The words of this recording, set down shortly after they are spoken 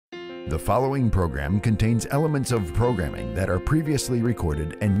The following program contains elements of programming that are previously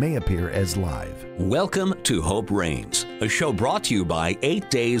recorded and may appear as live. Welcome to Hope Reigns, a show brought to you by 8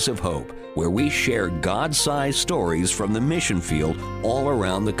 Days of Hope, where we share God-sized stories from the mission field all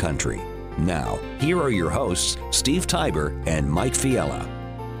around the country. Now, here are your hosts, Steve Tiber and Mike Fiella.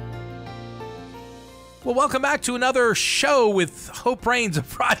 Well, welcome back to another show with Hope Reigns, a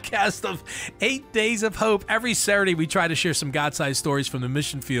broadcast of 8 Days of Hope. Every Saturday, we try to share some God-sized stories from the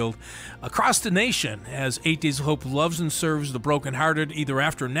mission field across the nation as 8 Days of Hope loves and serves the brokenhearted, either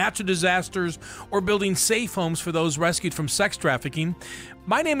after natural disasters or building safe homes for those rescued from sex trafficking.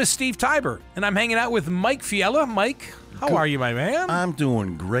 My name is Steve Tiber, and I'm hanging out with Mike Fiella. Mike, how are you, my man? I'm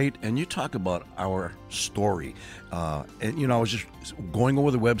doing great, and you talk about our story. I was just going over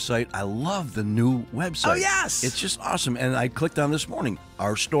the website. I love the new website. Oh, yes! It's just awesome. And I clicked on this morning,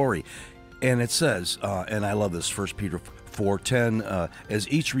 our story, and it says, and I love this, 1 Peter 4:10, as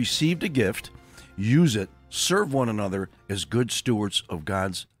each received a gift, use it, serve one another as good stewards of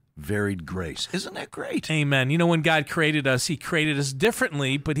God's varied grace. Isn't that great? Amen. You know, when God created us, He created us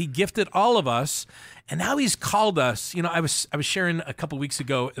differently, but He gifted all of us, and now He's called us. You know, I was sharing a couple weeks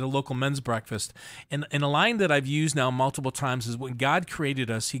ago at a local men's breakfast, and a line that I've used now multiple times is when God created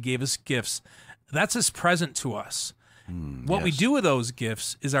us, He gave us gifts. That's His present to us. What we do with those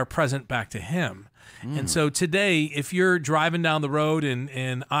gifts is our present back to Him. And so today, if you're driving down the road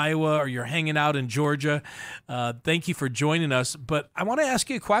in Iowa or you're hanging out in Georgia, thank you for joining us. But I want to ask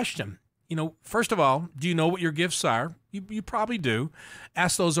you a question. You know, first of all, do you know what your gifts are? You probably do.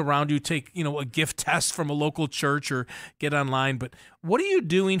 Ask those around you, take, a gift test from a local church or get online. But what are you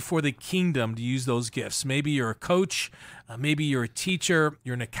doing for the kingdom to use those gifts? Maybe you're a coach, maybe you're a teacher,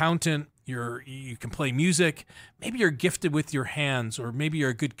 you're an accountant, you can play music, maybe you're gifted with your hands, or maybe you're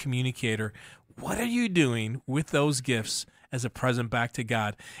a good communicator. What are you doing with those gifts as a present back to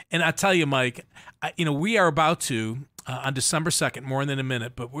God? And I tell you, Mike, we are about to on December 2nd, more than a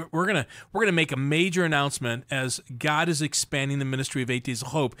minute, but we're gonna make a major announcement as God is expanding the ministry of 8 Days of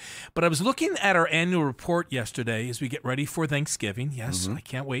Hope. But I was looking at our annual report yesterday as we get ready for Thanksgiving. Yes, I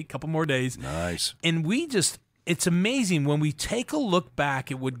can't wait. A couple more days. Nice. And it's amazing when we take a look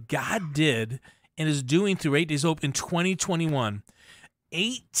back at what God did and is doing through 8 Days of Hope in 2021.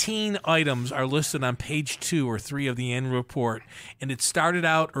 18 items are listed on page 2 or 3 of the annual report. And it started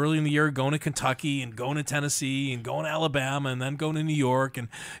out early in the year going to Kentucky and going to Tennessee and going to Alabama and then going to New York and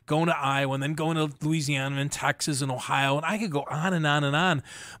going to Iowa and then going to Louisiana and Texas and Ohio. And I could go on and on and on.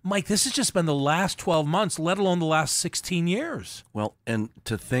 Mike, this has just been the last 12 months, let alone the last 16 years. Well, and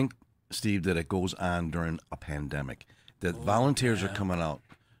to think, Steve, that it goes on during a pandemic, that volunteers are coming out,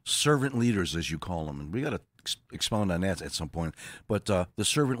 servant leaders, as you call them, and we got to expound on that at some point. But the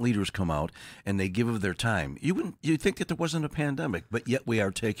servant leaders come out and they give of their time. You think that there wasn't a pandemic, but yet we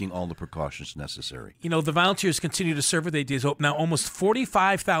are taking all the precautions necessary. You know, the volunteers continue to serve with 8 Days of Hope. Now, almost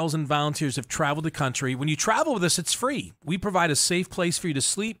 45,000 volunteers have traveled the country. When you travel with us, it's free. We provide a safe place for you to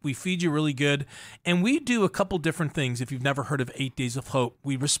sleep. We feed you really good. And we do a couple different things. If you've never heard of 8 Days of Hope,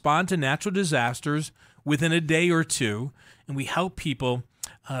 we respond to natural disasters within a day or two, and we help people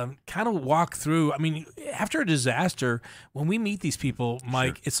kind of walk through. I mean, after a disaster, when we meet these people,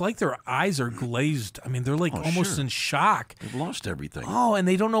 Mike, It's like their eyes are glazed. I mean, they're like almost in shock. They've lost everything. Oh, and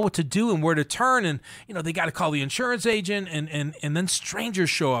they don't know what to do and where to turn. And, they got to call the insurance agent and then strangers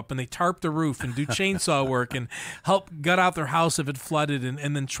show up and they tarp the roof and do chainsaw work and help gut out their house if it flooded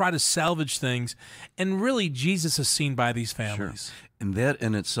and then try to salvage things. And really, Jesus is seen by these families. Sure. And that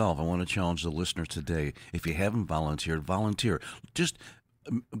in itself, I want to challenge the listeners today. If you haven't volunteered, volunteer. Just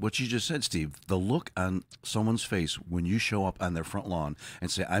what you just said, Steve, the look on someone's face when you show up on their front lawn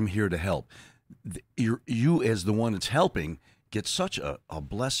and say, I'm here to help. You as the one that's helping get such a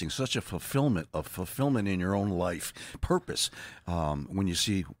blessing, such a fulfillment in your own life, purpose, when you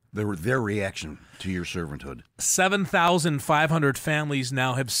see their reaction to your servanthood. 7,500 families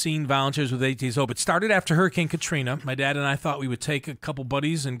now have seen volunteers with 8 Days of Hope. It started after Hurricane Katrina. My dad and I thought we would take a couple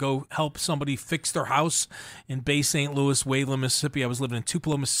buddies and go help somebody fix their house in Bay St. Louis, Wayland, Mississippi. I was living in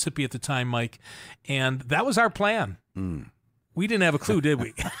Tupelo, Mississippi at the time, Mike, and that was our plan. We didn't have a clue, did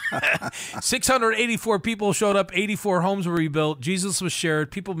we? 684 people showed up. 84 homes were rebuilt. Jesus was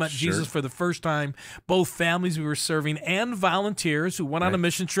shared. People met Jesus for the first time. Both families we were serving and volunteers who went on a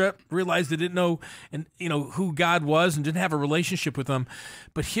mission trip, realized they didn't know who God was and didn't have a relationship with Him.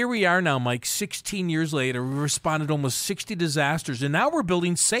 But here we are now, Mike, 16 years later. We responded to almost 60 disasters, and now we're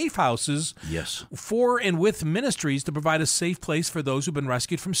building safe houses for and with ministries to provide a safe place for those who've been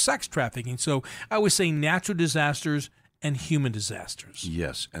rescued from sex trafficking. So I always say natural disasters and human disasters.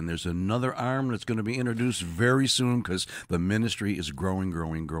 Yes, and there's another arm that's going to be introduced very soon because the ministry is growing.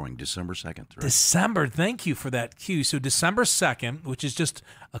 December 2nd. Right? December, thank you for that cue. So December 2nd, which is just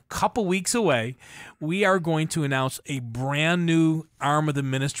a couple weeks away, we are going to announce a brand new arm of the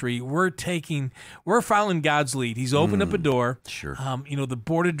ministry. We're following God's lead. He's opened up a door. Sure. The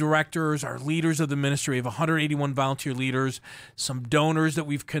board of directors, our leaders of the ministry, have 181 volunteer leaders. Some donors that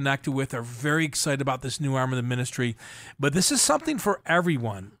we've connected with are very excited about this new arm of the ministry. But this is something for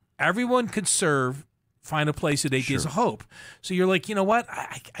everyone. Everyone could serve, find a place at 8 Days of Hope. So you're like, you know what?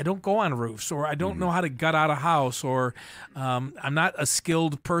 I don't go on roofs, or I don't know how to gut out a house, or I'm not a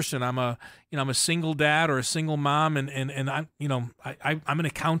skilled person. I'm a single dad or a single mom, and I'm an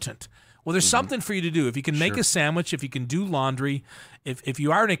accountant. Well, there's something for you to do. If you can make a sandwich, if you can do laundry, if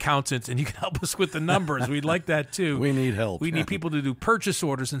you are an accountant and you can help us with the numbers, we'd like that too. We need help. We need people to do purchase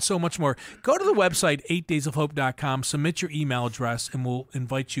orders and so much more. Go to the website, 8daysofhope.com, submit your email address, and we'll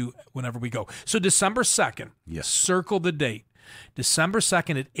invite you whenever we go. So December 2nd, circle the date. December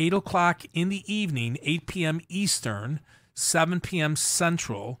 2nd at 8 o'clock in the evening, 8 p.m. Eastern, 7 p.m.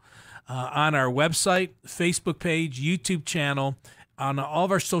 Central, on our website, Facebook page, YouTube channel, on all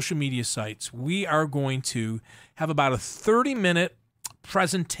of our social media sites. We are going to have about a 30-minute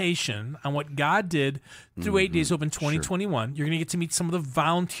presentation on what God did through 8 Days Open 2021. You're going to get to meet some of the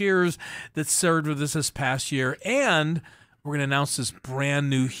volunteers that served with us this past year, and we're going to announce this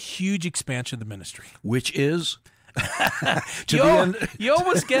brand new, huge expansion of the ministry. Which is? You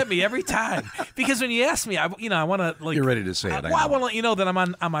almost get me every time, because when you ask me, I want to You're ready to say it. I want to let you know that I'm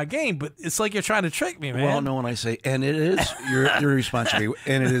on my game, but it's like you're trying to trick me, man. Well, no, when I say, and it is, your responsibility,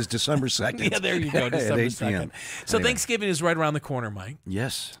 and it is December 2nd. Yeah, there you go, December 2nd. So anyway. Thanksgiving is right around the corner, Mike.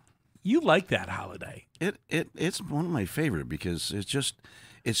 Yes. You like that holiday. It's one of my favorite because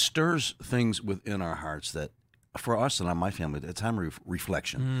it stirs things within our hearts that, for us and my family, a time of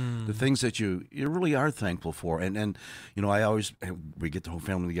reflection. The things that you really are thankful for. And we get the whole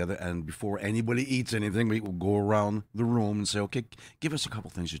family together, and before anybody eats anything, we will go around the room and say, okay, give us a couple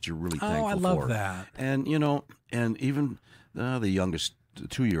things that you're really thankful for. I love that. And, and even the youngest, the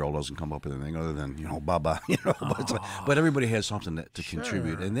 2-year-old doesn't come up with anything other than, Baba, but everybody has something to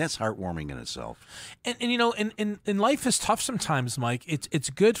contribute, and that's heartwarming in itself. And life is tough sometimes, Mike. It's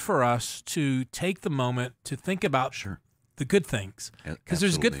good for us to take the moment to think about the good things, because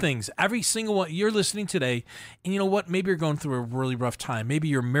there's good things. Every single one. You're listening today, and you know what? Maybe you're going through a really rough time. Maybe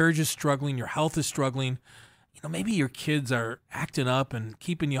your marriage is struggling, your health is struggling. Maybe your kids are acting up and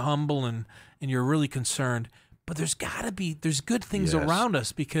keeping you humble, and you're really concerned. But there's good things around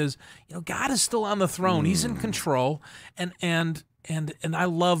us, because God is still on the throne. He's in control, and I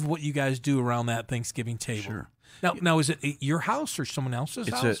love what you guys do around that Thanksgiving table. Sure. Now is it at your house or someone else's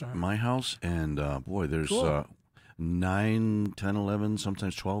house? It's at my house, and there's 9, 10, 11,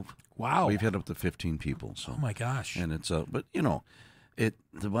 sometimes 12. Wow. We've had up to 15 people. So. Oh my gosh. And it's but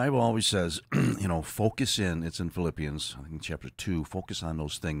the Bible always says, focus in. It's in Philippians, I think chapter 2. Focus on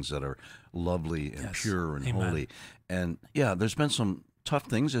those things that are lovely and pure and holy. And there's been some tough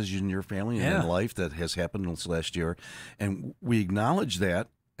things as in your family and in life that has happened this last year, and we acknowledge that,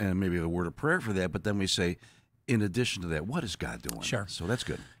 and maybe a word of prayer for that. But then we say, in addition to that, what is God doing? Sure. So that's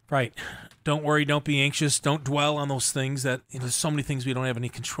good. Right. Don't worry. Don't be anxious. Don't dwell on those things that there's so many things we don't have any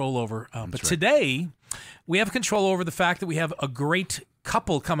control over. But today, we have control over the fact that we have a great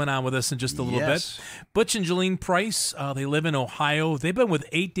couple coming on with us in just a little bit. Butch and Julene Price. They live in Ohio. They've been with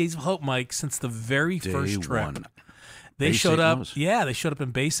 8 Days of Hope, Mike, since the very first trip. They showed up. Yeah, they showed up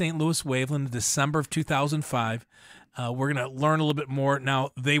in Bay St. Louis, Waveland, in December of 2005. We're going to learn a little bit more. Now,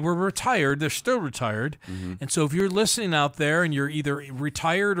 they were retired. They're still retired. And so if you're listening out there and you're either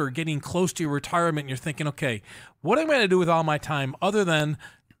retired or getting close to your retirement and you're thinking, okay, what am I going to do with all my time other than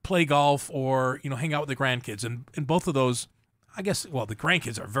play golf or, hang out with the grandkids? And both of those, I guess, well, the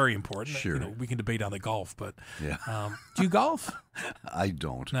grandkids are very important. Sure. We can debate on the golf, but do you golf? I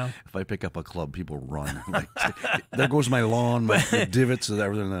don't. No. If I pick up a club, people run. There goes my lawn, my divots,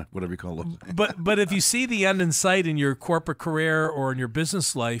 everything, whatever you call them. But if you see the end in sight in your corporate career or in your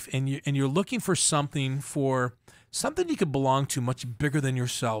business life, and you're looking for something you could belong to much bigger than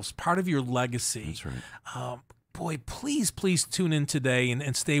yourselves, part of your legacy. That's right. Boy, please tune in today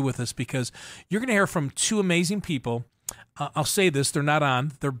and stay with us, because you're going to hear from two amazing people. I'll say this, they're not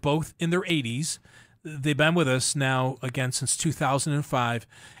on. They're both in their 80s. They've been with us now, again, since 2005.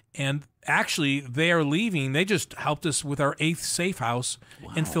 And actually, they are leaving. They just helped us with our 8th safe house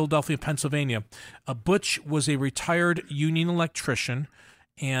in Philadelphia, Pennsylvania. Butch was a retired union electrician.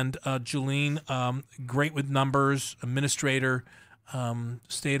 And Julene, great with numbers, administrator,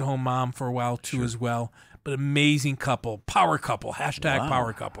 stay-at-home mom for a while, too, as well. but amazing couple, power couple, hashtag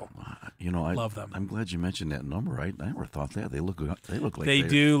power couple. You know, I love them. I'm glad you mentioned that number. I never thought that. They look like they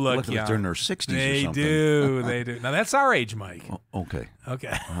do look like they're in their 60s or something. They do. Now that's our age, Mike. Okay.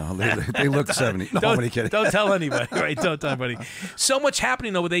 Okay. They look 70. No, I'm kidding. Don't tell anybody, right? Don't tell anybody. So much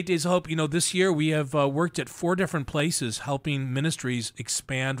happening, though, with 8 Days of Hope. You know, this year we have worked at 4 different places helping ministries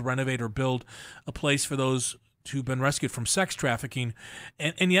expand, renovate, or build a place for those who've been rescued from sex trafficking.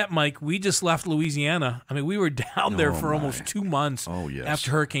 And yet, Mike, we just left Louisiana. I mean, we were down there for almost 2 months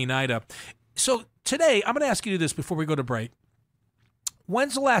after Hurricane Ida. So today, I'm going to ask you this before we go to break.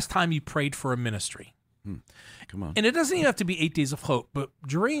 When's the last time you prayed for a ministry? Come on. And it doesn't even have to be 8 Days of Hope, but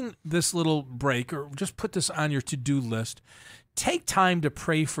during this little break, or just put this on your to-do list, take time to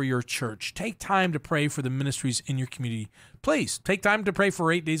pray for your church. Take time to pray for the ministries in your community. Please, take time to pray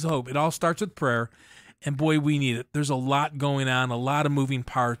for 8 Days of Hope. It all starts with prayer, and boy, we need it. There's a lot going on, a lot of moving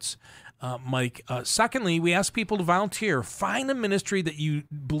parts, Mike. Secondly, we ask people to volunteer. Find a ministry that you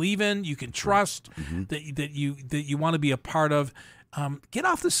believe in, you can trust, that you want to be a part of. Get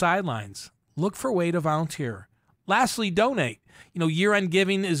off the sidelines. Look for a way to volunteer. Lastly, donate. You know, year-end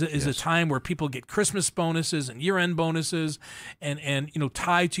giving is a time where people get Christmas bonuses and year-end bonuses, and you know,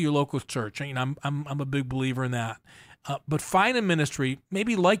 tied to your local church. You know, I'm a big believer in that. But find a ministry,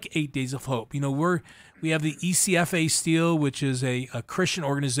 maybe like 8 Days of Hope. You know, we have the ECFA Steel, which is a Christian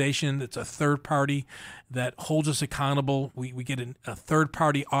organization that's a third party that holds us accountable. We get a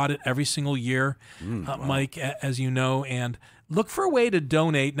third-party audit every single year, Mike, as you know, and look for a way to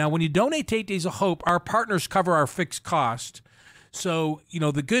donate. Now, when you donate to 8 Days of Hope, our partners cover our fixed cost. So, you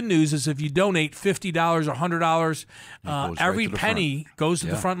know, the good news is if you donate $50 or $100, every penny goes to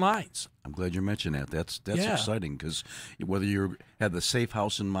the front lines. I'm glad you mentioned that. That's exciting, because whether you have the Safe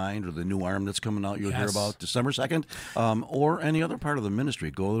House in mind or the new arm that's coming out, you'll hear about December 2nd, or any other part of the ministry,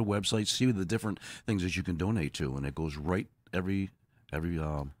 go to the website, see the different things that you can donate to, and it goes right, every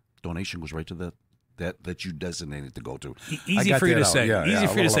donation goes right to that you designated to go to. Easy for you to say. Easy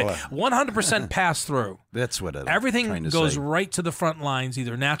for you to say. 100% pass through. That's what everything goes right to the front lines,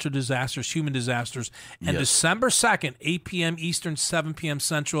 either natural disasters, human disasters. And December 2nd, 8 p.m. Eastern, 7 p.m.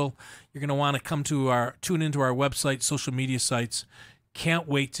 Central, you're going to want to tune into our website, social media sites. Can't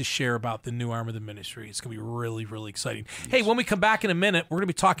wait to share about the new arm of the ministry. It's going to be really, really exciting. Yes. Hey, when we come back in a minute, we're going to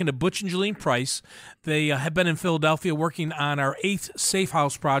be talking to Butch and Julene Price. They have been in Philadelphia working on our 8th Safe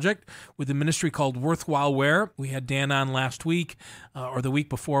House project with a ministry called Worthwhile Wear. We had Dan on last week or the week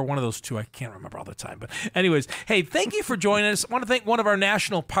before, one of those two. I can't remember all the time. But anyways, hey, thank you for joining us. I want to thank one of our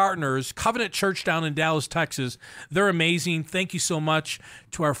national partners, Covenant Church down in Dallas, Texas. They're amazing. Thank you so much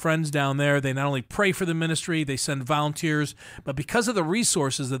to our friends down there. They not only pray for the ministry, they send volunteers, but because of the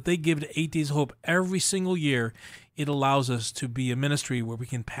resources that they give to 8 Days of Hope every single year, it allows us to be a ministry where we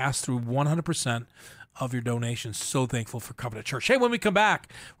can pass through 100% of your donations. So thankful for Covenant Church. Hey, when we come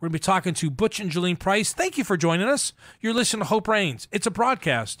back, we're going to be talking to Butch and Julene Price. Thank you for joining us. You're listening to Hope Reigns. It's a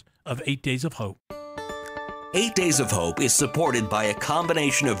broadcast of 8 Days of Hope. 8 Days of Hope is supported by a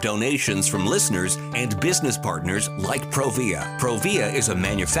combination of donations from listeners and business partners like Provia. Provia is a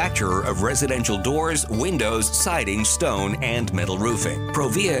manufacturer of residential doors, windows, siding, stone, and metal roofing.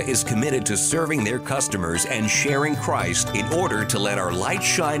 Provia is committed to serving their customers and sharing Christ in order to let our light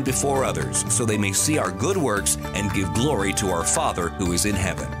shine before others so they may see our good works and give glory to our Father who is in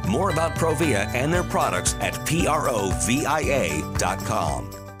heaven. More about Provia and their products at provia.com.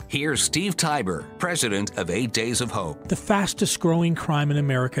 Here's Steve Tiber, president of 8 Days of Hope. The fastest growing crime in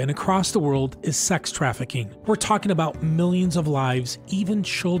America and across the world is sex trafficking. We're talking about millions of lives, even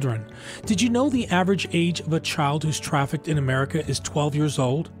children. Did you know the average age of a child who's trafficked in America is 12 years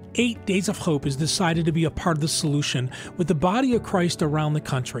old? 8 Days of Hope has decided to be a part of the solution with the body of Christ around the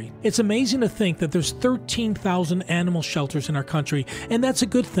country. It's amazing to think that there's 13,000 animal shelters in our country, and that's a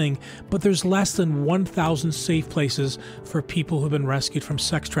good thing, but there's less than 1,000 safe places for people who've been rescued from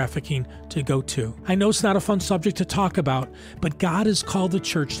sex trafficking to go to. I know it's not a fun subject to talk about, but God has called the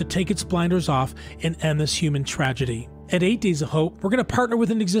church to take its blinders off and end this human tragedy. At 8 Days of Hope, we're going to partner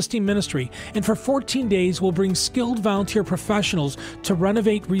with an existing ministry, and for 14 days, we'll bring skilled volunteer professionals to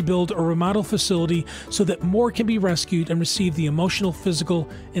renovate, rebuild, or remodel facility so that more can be rescued and receive the emotional, physical,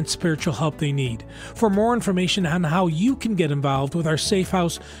 and spiritual help they need. For more information on how you can get involved with our Safe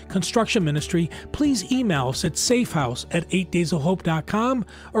House construction ministry, please email us at safehouse@8daysofhope.com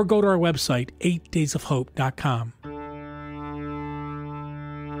or go to our website, 8daysofhope.com.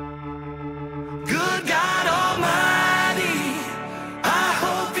 Good God Almighty, I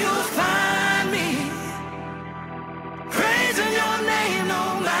hope you'll find me praising your name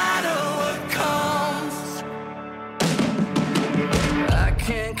no matter what comes. I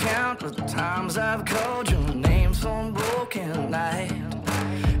can't count the times I've called you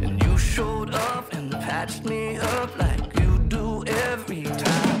patch me up like you do every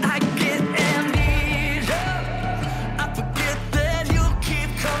time. I get amnesia. I forget that you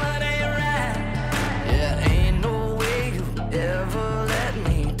keep coming around. Yeah, ain't no way you ever let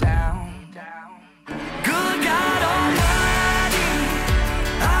me down. Good God Almighty,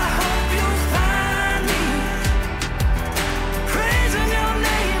 I hope you find me praising your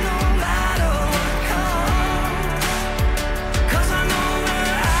name no matter what comes. 'Cause I know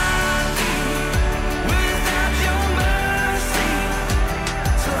where I'd be without your mercy.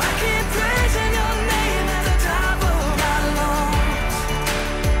 So I keep praising your name at the top of my lungs.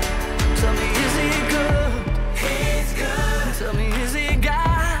 Tell me, is he good? He's good. Tell me, is he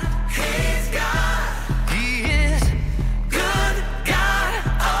God? He's God. He is good God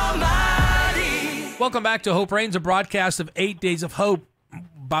Almighty. Welcome back to Hope Reigns, a broadcast of 8 Days of Hope.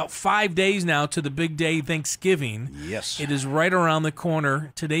 About 5 days now to the big day, Thanksgiving. Yes. It is right around the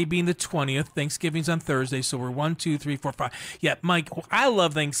corner. Today being the 20th. Thanksgiving's on Thursday, so we're 1, 2, 3, 4, 5. Yeah, Mike, I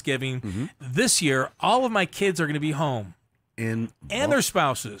love Thanksgiving. This year, all of my kids are going to be home. And their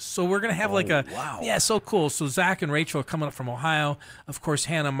spouses. So we're going to have wow. Yeah, so cool. So Zach and Rachel are coming up from Ohio. Of course,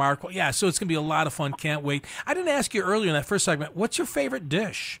 Hannah, Mark. Yeah, so it's going to be a lot of fun. Can't wait. I didn't ask you earlier in that first segment, what's your favorite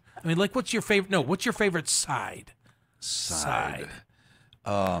dish? I mean, like, what's your favorite side? Side.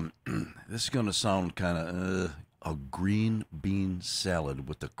 This is going to sound kind of a green bean salad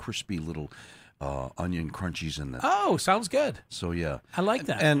with the crispy little onion crunchies in it. Oh, sounds good. So yeah, I like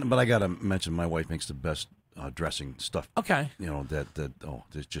that. But I got to mention, my wife makes the best dressing stuff. Okay. You know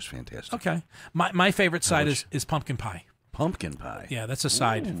it's just fantastic. Okay. My favorite side is pumpkin pie. Pumpkin pie. Yeah, that's a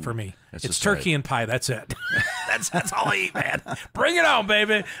side for me. That's It's a side. turkey and pie. That's it. that's all I eat, man. Bring it on,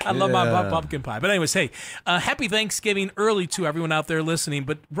 baby. I love my pumpkin pie. But anyways, hey, happy Thanksgiving early to everyone out there listening.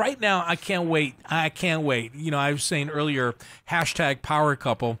 But right now, I can't wait. I can't wait. You know, I was saying earlier, hashtag power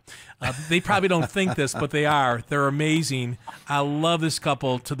couple. They probably don't think this, but they are. They're amazing. I love this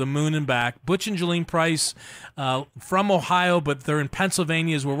couple to the moon and back. Butch and Julene Price from Ohio, but they're in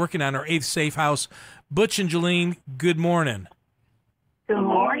Pennsylvania as we're working on our 8th safe house. Butch and Julene, good morning. Good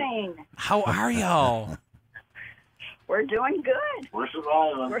morning. How are y'all? We're doing good. We're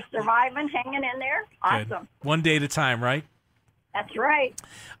surviving. We're surviving, hanging in there. Awesome. Good. One day at a time, right? That's right.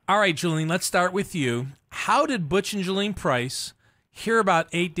 All right, Julene, let's start with you. How did Butch and Julene Price hear about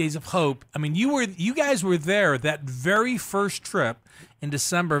 8 Days of Hope? I mean, you guys were there that very first trip in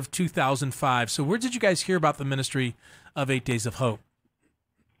December of 2005. So where did you guys hear about the ministry of 8 Days of Hope?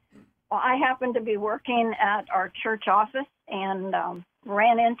 Well, I happened to be working at our church office and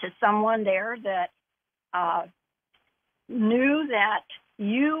ran into someone there that knew that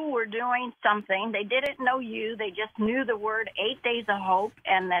you were doing something. They didn't know you. They just knew the word 8 Days of Hope,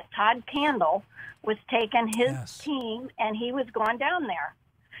 and that Todd Candle was taking his team, and he was going down there.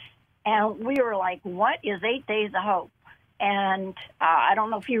 And we were like, what is 8 Days of Hope? And I don't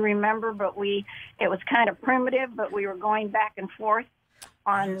know if you remember, but it was kind of primitive, but we were going back and forth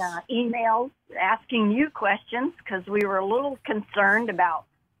on emails asking you questions because we were a little concerned about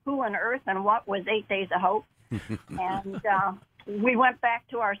who on earth and what was 8 Days of Hope. And we went back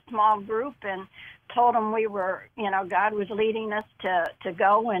to our small group and told them we were, God was leading us to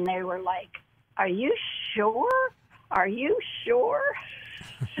go, and they were like, are you sure? Are you sure?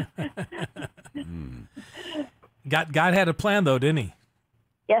 God had a plan, though, didn't he?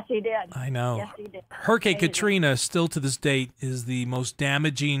 Yes, he did. I know. Yes, he did. Hurricane Katrina, still to this date, is the most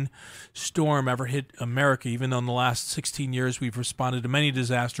damaging storm ever hit America. Even though in the last 16 years we've responded to many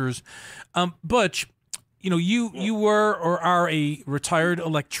disasters. Butch, you were or are a retired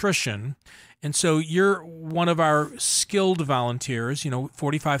electrician, and so you're one of our skilled volunteers.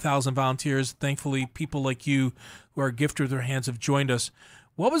 45,000 volunteers. Thankfully, people like you who are gifted with their hands have joined us.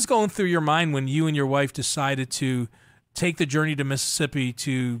 What was going through your mind when you and your wife decided to take the journey to Mississippi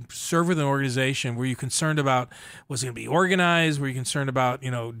to serve with an organization? Were you concerned about, was it going to be organized? Were you concerned about,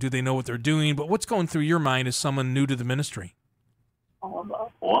 do they know what they're doing? But what's going through your mind as someone new to the ministry?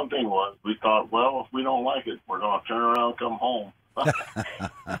 One thing was, we thought, well, if we don't like it, we're going to turn around and come home.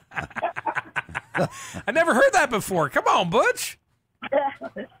 I never heard that before. Come on, Butch. Yeah,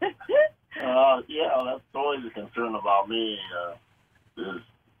 that's always a concern about me.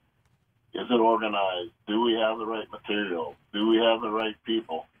 Is it organized? Do we have the right material? Do we have the right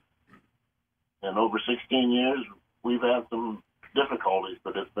people? And over 16 years, we've had some difficulties,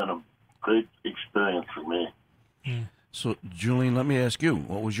 but it's been a great experience for me. So, Julene, let me ask you,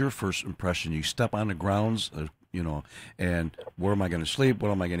 what was your first impression? You step on the grounds, and where am I going to sleep?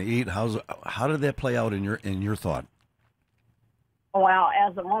 What am I going to eat? How did that play out in your thought? Well,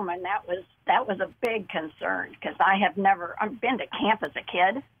 as a woman, that was a big concern because I've been to camp as a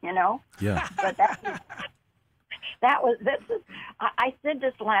kid, Yeah. but I said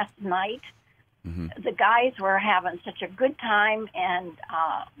this last night. Mm-hmm. The guys were having such a good time, and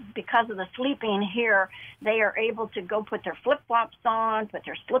because of the sleeping here, they are able to go put their flip-flops on, put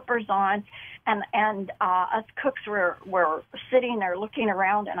their slippers on, and us cooks were sitting there looking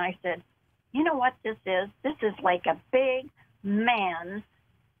around, and I said, you know what this is? This is like a big man's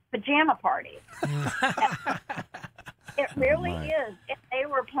pajama party. It really is. They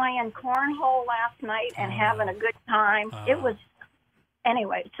were playing cornhole last night and having a good time. It was...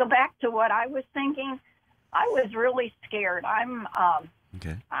 Anyway, so back to what I was thinking. I was really scared.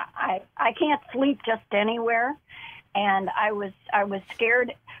 Okay. I can't sleep just anywhere, and I was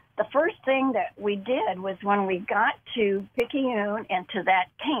scared. The first thing that we did was when we got to Picayune and to that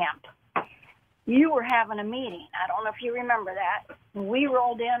camp, you were having a meeting. I don't know if you remember that. We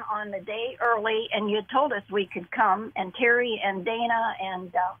rolled in on the day early, and you told us we could come, and Terry and Dana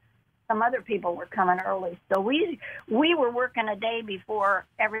and some other people were coming early. So we were working a day before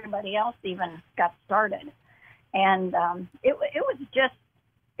everybody else even got started. And it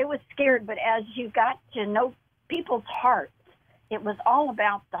was scared, but as you got to know people's hearts, it was all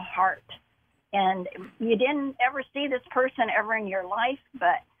about the heart. And you didn't ever see this person ever in your life,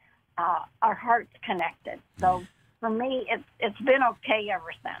 but our hearts connected. So for me, it's been okay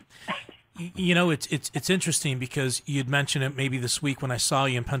ever since. It's interesting because you'd mentioned it maybe this week when I saw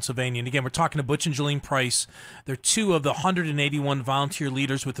you in Pennsylvania. And again, we're talking to Butch and Julene Price. They're two of the 181 volunteer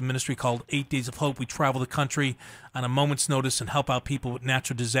leaders with a ministry called 8 Days of Hope. We travel the country on a moment's notice and help out people with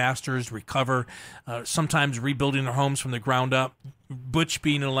natural disasters, recover, sometimes rebuilding their homes from the ground up. Butch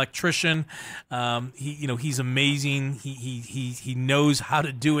being an electrician, he's amazing. He knows how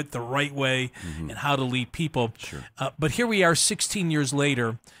to do it the right way and how to lead people. Sure. But here we are 16 years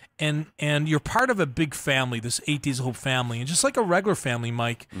later. And you're part of a big family, this 8 Days of Hope family. And just like a regular family,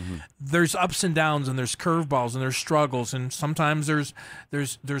 Mike, there's ups and downs and there's curveballs and there's struggles and sometimes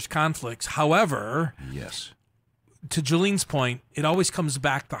there's conflicts. However, yes, to Julene's point, it always comes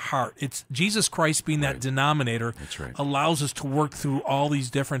back to heart. It's Jesus Christ being that denominator. That's right. Allows us to work through all these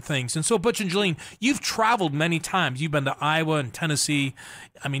different things. And so, Butch and Julene, you've traveled many times. You've been to Iowa and Tennessee.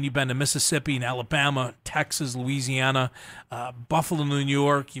 I mean, you've been to Mississippi and Alabama, Texas, Louisiana, Buffalo, New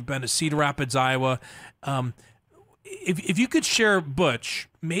York. You've been to Cedar Rapids, Iowa. If you could share, Butch,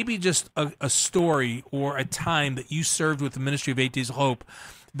 maybe just a story or a time that you served with the ministry of 8 Days of Hope,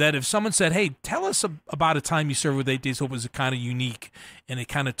 that if someone said, hey, tell us about a time you served with 8 Days of Hope was kind of unique and it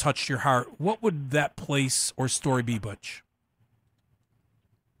kind of touched your heart, what would that place or story be, Butch?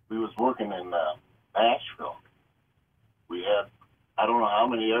 We was working in Nashville. We had, I don't know how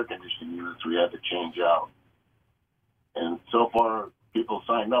many air conditioning units we had to change out. And so far, people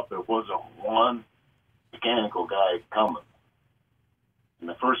signed up. There wasn't one mechanical guy coming. And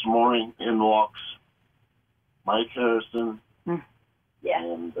the first morning, in walks Mike Harrison,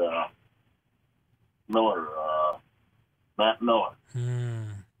 and Matt Miller.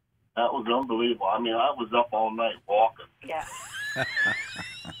 That was unbelievable. I mean, I was up all night walking. Yeah.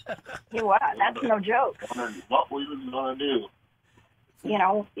 That's no joke. Wondering what we was going to do.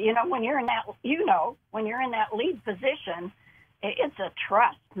 When you're in that lead position, it's a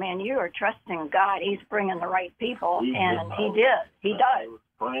trust, man. You are trusting God. He's bringing the right people, and He does. I was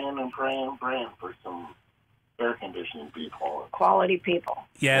praying for some air conditioning people, quality people.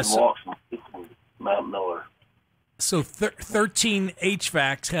 Yes. And Matt Miller. So 13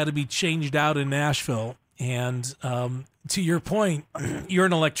 HVACs had to be changed out in Nashville, and to your point, you're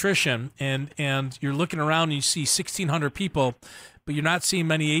an electrician, and you're looking around and you see 1,600 people, but you're not seeing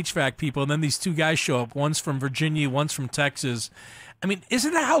many HVAC people. And then these two guys show up. One's from Virginia, one's from Texas. I mean,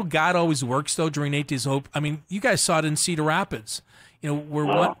 isn't that how God always works, though, during 8 Days of Hope? I mean, you guys saw it in Cedar Rapids.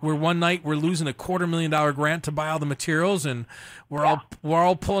 We're one night we're losing a $250,000 grant to buy all the materials, and we're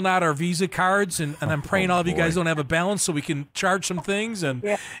all pulling out our Visa cards, and I'm praying all of you guys don't have a balance so we can charge some things, and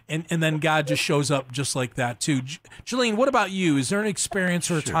then God just shows up just like that too. Julene, what about you? Is there an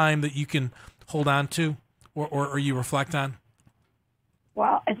experience or a time that you can hold on to, or you reflect on?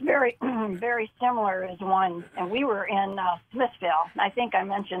 Well, it's very, very similar as one, and we were in Smithville. I think I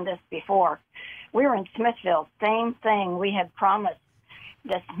mentioned this before. We were in Smithville, same thing. We had promised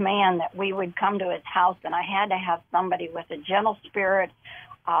this man that we would come to his house, and I had to have somebody with a gentle spirit.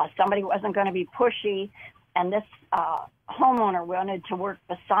 Somebody wasn't going to be pushy, and this homeowner wanted to work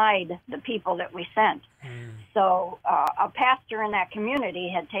beside the people that we sent. So a pastor in that community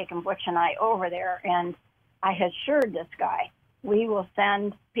had taken Butch and I over there, and I had assured this guy, we will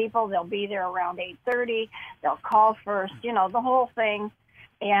send people. They'll be there around 8:30. They'll call first, the whole thing.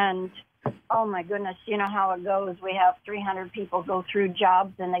 And, oh, my goodness, you know how it goes. We have 300 people go through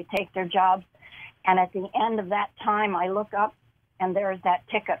jobs, and they take their jobs. And at the end of that time, I look up, and there's that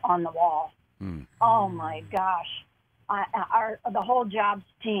ticket on the wall. Oh, my gosh. The whole jobs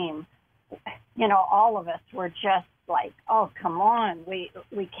team, all of us were just like, oh, come on. We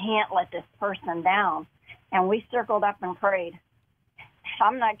can't let this person down. And we circled up and prayed.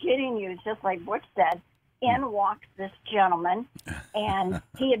 I'm not kidding you. It's just like Butch said. In walks this gentleman, and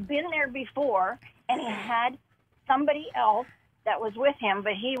he had been there before, and he had somebody else that was with him,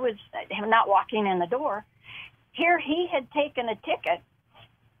 but he was not walking in the door. Here he had taken a ticket,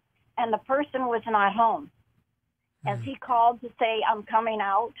 and the person was not home. As he called to say, I'm coming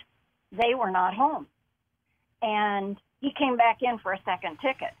out, they were not home. And he came back in for a second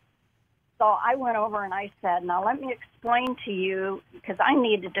ticket. So I went over and I said, now let me explain to you, because I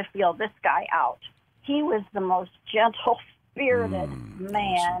needed to feel this guy out. He was the most gentle-spirited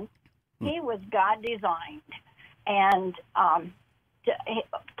man. He was God-designed. And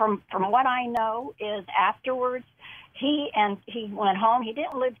from what I know is afterwards, he went home. He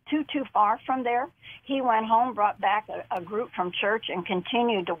didn't live too far from there. He went home, brought back a group from church, and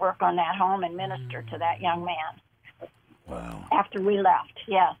continued to work on that home and minister to that young man. Wow. After we left,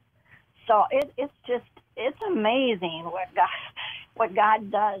 yes. So it's amazing what God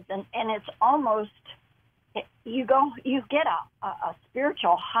does, and it's almost you get a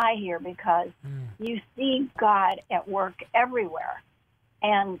spiritual high here because you see God at work everywhere,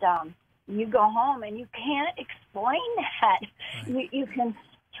 and you go home and you can't explain that. You can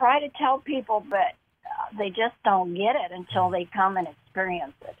try to tell people, but they just don't get it until they come and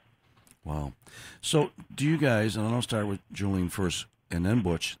experience it. Wow. So do you guys, and I'll start with Julene first and then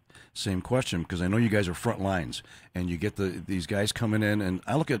Butch, same question, because I know you guys are front lines, and you get these guys coming in, and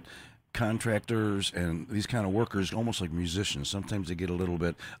I look at contractors and these kind of workers almost like musicians. Sometimes they get a little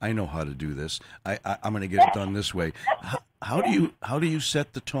bit, I know how to do this. I'm going to get it done this way. How do you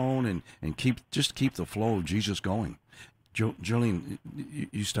set the tone and keep the flow of Jesus going? Julene,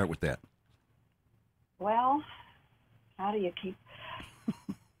 you start with that. Well, how do you keep...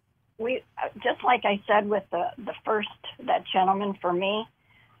 We just like I said with that gentleman for me,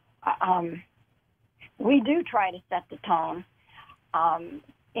 we do try to set the tone.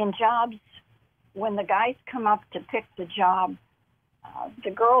 In jobs, when the guys come up to pick the job,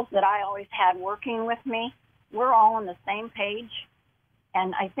 the girls that I always had working with me, we're all on the same page,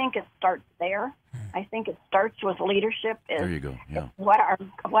 and I think it starts there. I think it starts with leadership. There you go. Yeah. What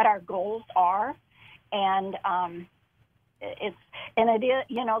our goals are, and it is,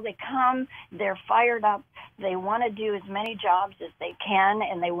 they come, they're fired up, they want to do as many jobs as they can,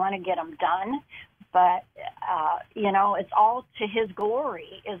 and they want to get them done. But, it's all to his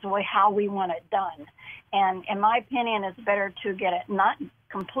glory is how we want it done. And in my opinion, it's better to get it not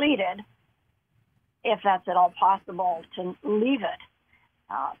completed, if that's at all possible, to leave it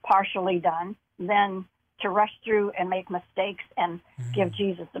partially done, than to rush through and make mistakes and give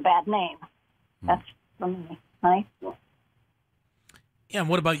Jesus a bad name. That's for me, right? Yeah, and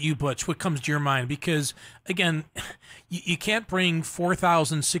what about you, Butch? What comes to your mind? Because, again, you can't bring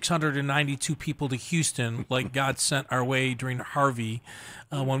 4,692 people to Houston like God sent our way during Harvey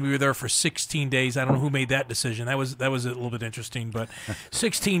when we were there for 16 days. I don't know who made that decision. That was a little bit interesting. But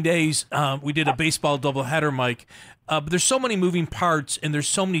 16 days, we did a baseball doubleheader, Mike. But there's so many moving parts, and there's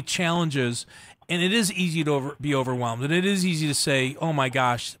so many challenges, and it is easy to be overwhelmed. And it is easy to say, oh, my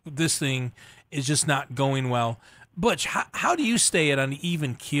gosh, this thing is just not going well. Butch, how do you stay at an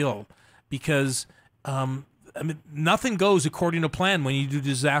even keel? Because nothing goes according to plan when you do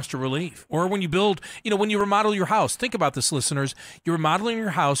disaster relief or when you build, when you remodel your house. Think about this, listeners. You're remodeling your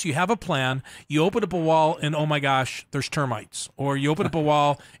house. You have a plan. You open up a wall and, oh, my gosh, there's termites. Or you open up a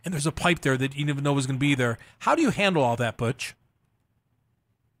wall and there's a pipe there that you didn't even know was going to be there. How do you handle all that, Butch?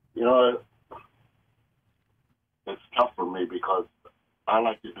 It's tough for me because I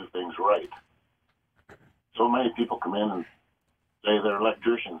like to do things right. So many people come in and say they're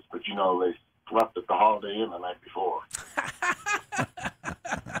electricians, but they slept at the Holiday Inn the night before.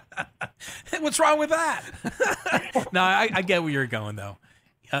 What's wrong with that? No, I get where you're going, though.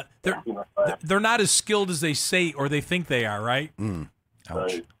 They're not as skilled as they say or they think they are, right? Ouch.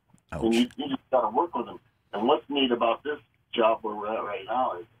 Right. Ouch. And you just got to work with them. And what's neat about this job where we're at right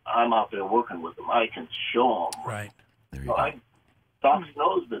now is I'm out there working with them. I can show them. Right. There you go. Doc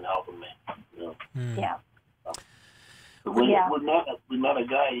Snow's been helping me. Yeah. We met a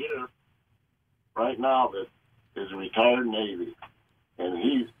guy here right now that is a retired Navy, and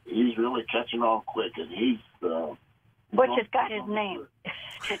he's really catching on quick, and he's Butch has got his name.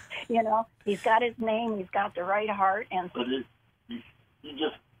 You know, he's got his name. He's got the right heart, and But you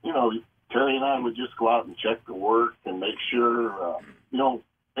just, Terry and I would just go out and check the work and make sure,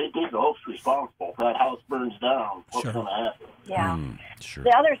 they think the Hope's responsible. If that house burns down, what's Sure. going to happen? yeah. Sure.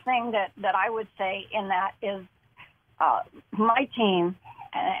 The other thing that I would say in that is my team,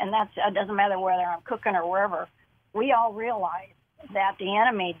 and that's it doesn't matter whether I'm cooking or wherever, we all realize that the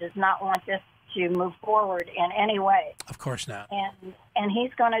enemy does not want this to move forward in any way. Of course not. And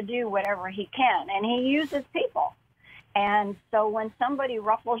he's going to do whatever he can, and he uses people. And so when somebody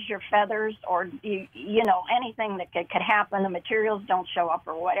ruffles your feathers or, anything that could happen, the materials don't show up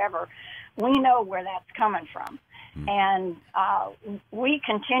or whatever, we know where that's coming from. And we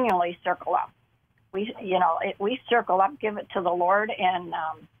continually circle up. We circle up, give it to the Lord, and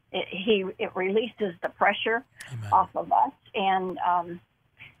it releases the pressure Amen. off of us. And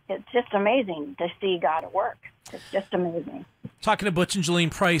it's just amazing to see God at work. It's just amazing. Talking to Butch and Julene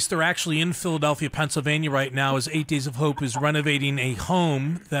Price, they're actually in Philadelphia, Pennsylvania right now as 8 Days of Hope is renovating a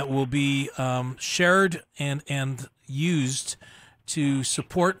home that will be shared and used to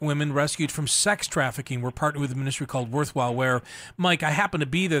support women rescued from sex trafficking. We're partnered with a ministry called Worthwhile, where, Mike, I happened to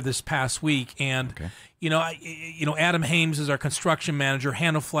be there this past week, and Adam Hames is our construction manager.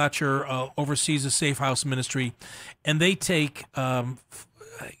 Hannah Fletcher oversees the Safe House ministry, and they take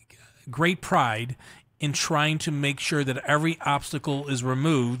great pride in trying to make sure that every obstacle is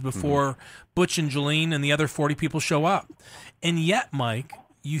removed before Butch and Julene and the other 40 people show up. And yet, Mike,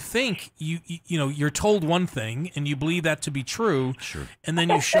 you think you're told one thing and you believe that to be true, Sure. and then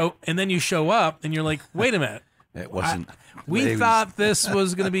you show up and you're like, wait a minute. It wasn't. We thought this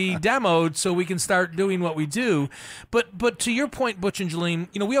was going to be demoed so we can start doing what we do. But to your point, Butch and Julene,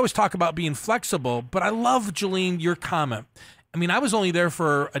 we always talk about being flexible, but I love, Julene, your comment. I mean, I was only there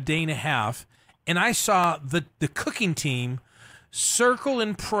for a day and a half, and I saw the cooking team circle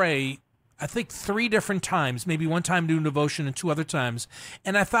and pray, I think 3 different times, maybe one time doing devotion and 2 other times.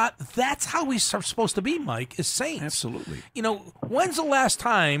 And I thought, that's how we are supposed to be, Mike, as saints. Absolutely. When's the last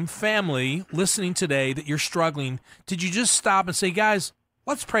time, family, listening today, that you're struggling, did you just stop and say, guys,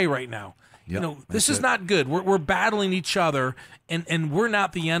 let's pray right now? Yep, This is it. not good. We're battling each other, and we're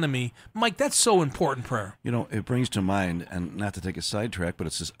not the enemy. Mike, that's so important, prayer. It brings to mind, and not to take a sidetrack, but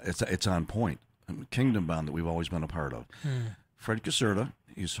it's on point. Kingdom Bound that we've always been a part of. Fred Caserta,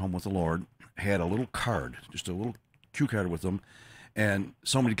 he's home with the Lord, had a little card, just a little cue card with him, and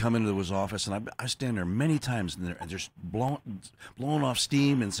somebody come into his office, and I stand there many times, and they're just blowing off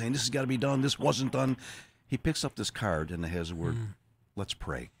steam and saying, this has got to be done, this wasn't done. He picks up this card, and it has the word, let's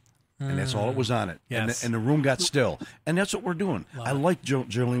pray. And that's all it was on it. Yes. And the room got still. And that's what we're doing. I like,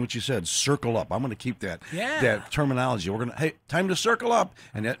 Julene, what you said, circle up. I'm going to keep that terminology. We're going to, hey, time to circle up.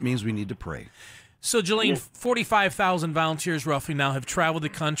 And that means we need to pray. So, Julene, 45,000 volunteers roughly now have traveled the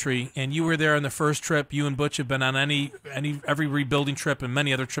country, and you were there on the first trip. You and Butch have been on every rebuilding trip and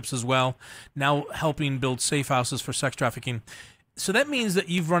many other trips as well, now helping build safe houses for sex trafficking. So that means that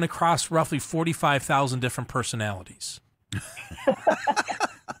you've run across roughly 45,000 different personalities.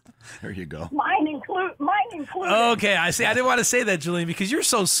 There you go. Mine included. Okay, I see. I didn't want to say that, Julene, because you're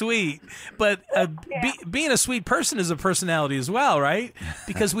so sweet. But being a sweet person is a personality as well, right?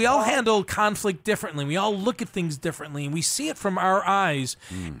 Because we all handle conflict differently. We all look at things differently, and we see it from our eyes.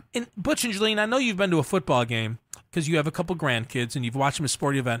 And Butch and Julene, I know you've been to a football game because you have a couple grandkids and you've watched them at a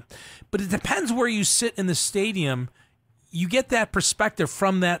sporting event. But it depends where you sit in the stadium. You get that perspective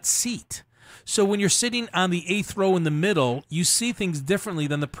from that seat. So when you're sitting on the 8th row in the middle, you see things differently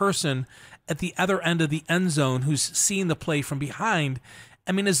than the person at the other end of the end zone who's seeing the play from behind.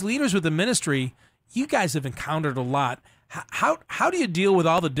 I mean, as leaders with the ministry, you guys have encountered a lot. How do you deal with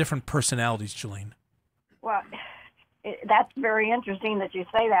all the different personalities, Julene? Well, that's very interesting that you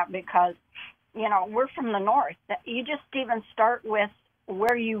say that because, we're from the north. You just even start with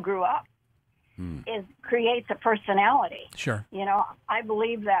where you grew up. It creates a personality. Sure. I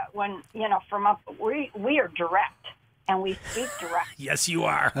believe that when, from up, we are direct and we speak direct. Yes, you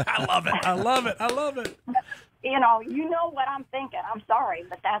are. I love it. I love it. I love it. You know what I'm thinking. I'm sorry,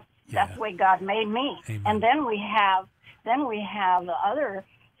 but that's the way God made me. Amen. And then we have the other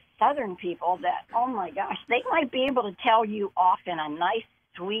Southern people that, oh my gosh, they might be able to tell you off in a nice,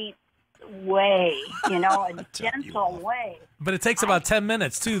 sweet way, a gentle way. But it takes about 10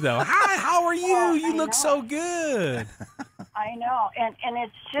 minutes too, though. Hi, how are you? You look so good. I know, and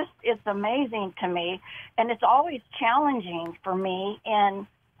it's amazing to me, and it's always challenging for me. And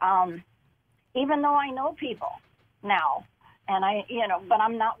even though I know people now, and I, but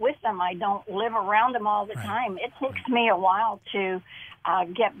I'm not with them. I don't live around them all the time. It takes me a while to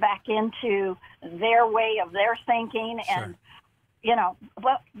get back into their way of their thinking, and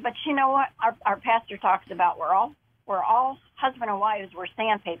but you know what? Our pastor talks about we're all husband and wives. We're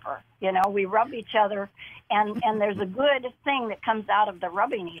sandpaper. We rub each other, and there's a good thing that comes out of the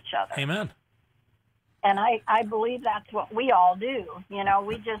rubbing each other. Amen. And I believe that's what we all do.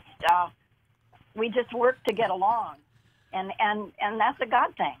 We just work to get along, and that's a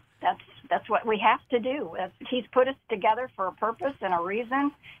God thing. That's what we have to do. He's put us together for a purpose and a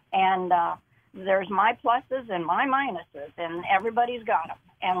reason, and there's my pluses and my minuses, and everybody's got them,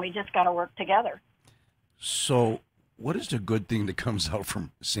 and we just got to work together. So, what is the good thing that comes out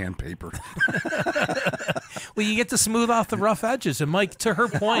from sandpaper? Well, you get to smooth off the rough edges. And Mike, to her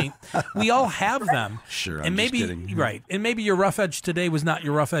point, we all have them. Sure, and I'm maybe just kidding. Right, and maybe your rough edge today was not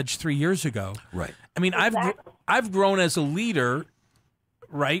your rough edge 3 years ago. Right. I mean, I've grown as a leader.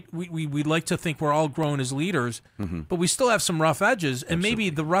 Right, we like to think we're all grown as leaders, but we still have some rough edges, and maybe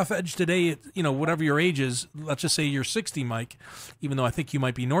the rough edge today, whatever your age is, let's just say you're 60, Mike, even though I think you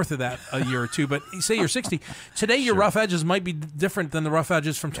might be north of that a year or two, but say you're 60. Today, your rough edges might be different than the rough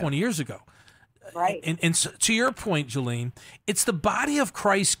edges from 20 years ago. Right. And so, to your point, Julene, it's the body of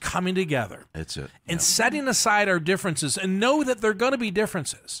Christ coming together. That's it. And setting aside our differences and know that there are going to be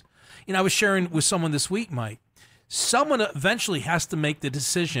differences. I was sharing with someone this week, Mike. Someone eventually has to make the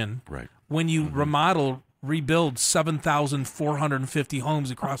decision when you rebuild 7,450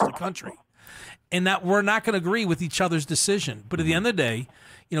 homes across the country. And that we're not going to agree with each other's decision. But at the end of the day,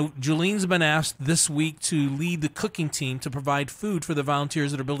 Julene's been asked this week to lead the cooking team to provide food for the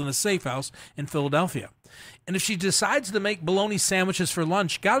volunteers that are building a safe house in Philadelphia. And if she decides to make bologna sandwiches for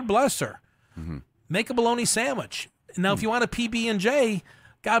lunch, God bless her. Make a bologna sandwich. Now, if you want a PB&J,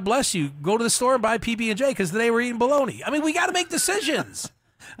 God bless you. Go to the store and buy PB&J because today we're eating bologna. I mean, we got to make decisions.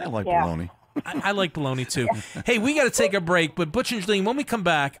 I like bologna. I like bologna too. Hey, we got to take a break, but Butch and Julene, when we come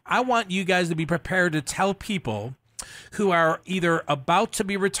back, I want you guys to be prepared to tell people who are either about to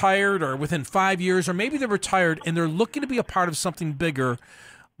be retired or within 5 years, or maybe they're retired and they're looking to be a part of something bigger,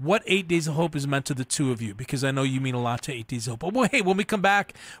 what 8 Days of Hope is meant to the two of you, because I know you mean a lot to 8 Days of Hope. But hey, when we come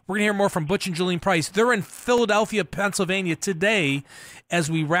back, we're going to hear more from Butch and Julene Price. They're in Philadelphia, Pennsylvania today as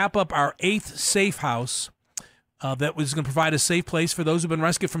we wrap up our 8th safe house that was going to provide a safe place for those who've been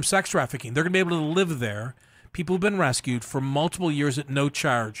rescued from sex trafficking. They're going to be able to live there, people who've been rescued for multiple years at no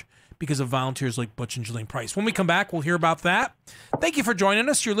charge because of volunteers like Butch and Julene Price. When we come back, we'll hear about that. Thank you for joining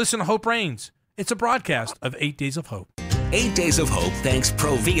us. You're listening to Hope Reigns. It's a broadcast of 8 Days of Hope. 8 Days of Hope thanks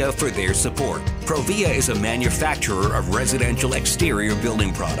Provia for their support. Provia is a manufacturer of residential exterior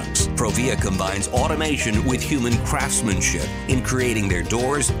building products. Provia combines automation with human craftsmanship in creating their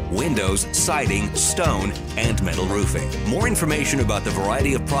doors, windows, siding, stone, and metal roofing. More information about the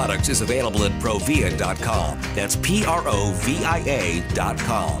variety of products is available at provia.com. That's PROVIA.com.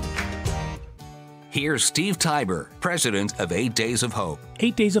 Here's Steve Tiber, president of 8 Days of Hope.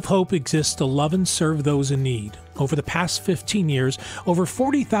 8 Days of Hope exists to love and serve those in need. Over the past 15 years, over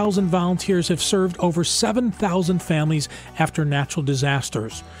 40,000 volunteers have served over 7,000 families after natural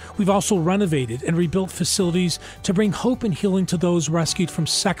disasters. We've also renovated and rebuilt facilities to bring hope and healing to those rescued from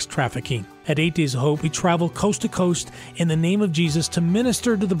sex trafficking. At 8 Days of Hope, we travel coast to coast in the name of Jesus to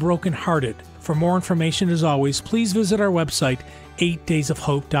minister to the brokenhearted. For more information, as always, please visit our website,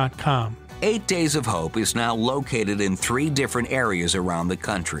 8daysofhope.com. 8 Days of Hope is now located in 3 different areas around the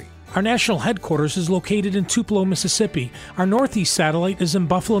country. Our national headquarters is located in Tupelo, Mississippi. Our northeast satellite is in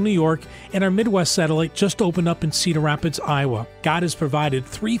Buffalo, New York, and our midwest satellite just opened up in Cedar Rapids, Iowa. God has provided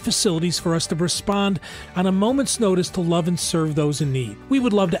 3 facilities for us to respond on a moment's notice to love and serve those in need. We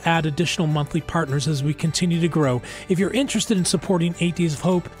would love to add additional monthly partners as we continue to grow. If you're interested in supporting 8 Days of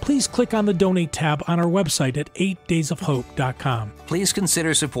Hope, please click on the Donate tab on our website at 8daysofhope.com. Please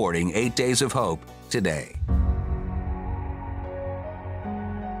consider supporting 8 Days of Hope today.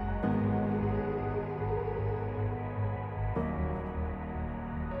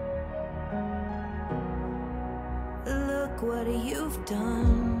 What you've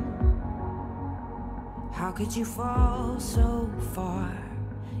done. How could you fall so far?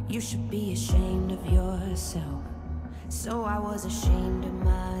 You should be ashamed of yourself. So I was ashamed of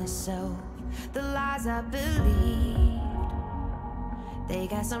myself. The lies I believed, they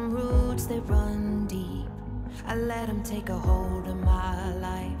got some roots that run deep. I let them take a hold of my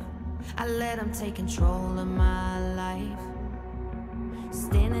life. I let them take control of my life.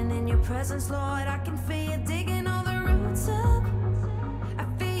 Standing in your presence, Lord, I can feel you digging all the roots up. I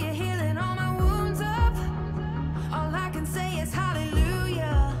feel you healing all my wounds up. All I can say is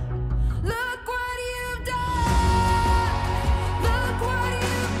hallelujah. Look what you've done.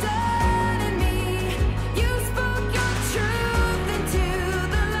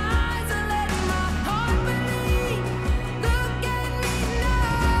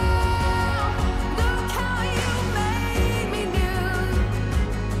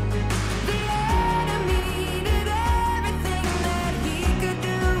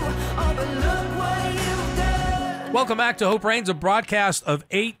 Welcome back to Hope Reigns, a broadcast of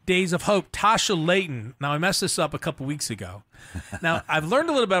 8 Days of Hope. Tasha Layton. Now, I messed this up a couple weeks ago. Now, I've learned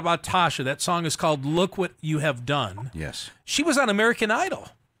a little bit about Tasha. That song is called Look What You Have Done. Yes. She was on American Idol,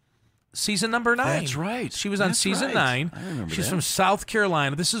 season number 9. That's right. She was on That's season right. 9. I remember She's that. from South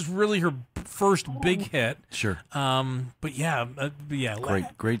Carolina. This is really her first big hit. Sure. But yeah.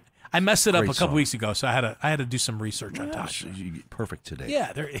 Great. I messed it up Great a couple song. weeks ago, so I had to do some research on Tasha. Perfect today.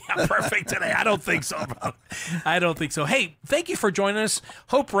 Yeah, perfect today. I don't think so, bro. I don't think so. Hey, thank you for joining us.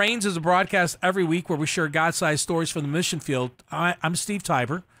 Hope Reigns is a broadcast every week where we share God-sized stories from the mission field. I'm Steve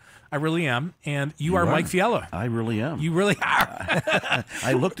Tiber. I really am. And you are Mike Fiella. I really am. You really are.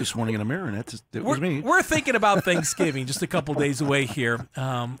 I looked this morning in the mirror, and it was me. We're thinking about Thanksgiving, just a couple days away here.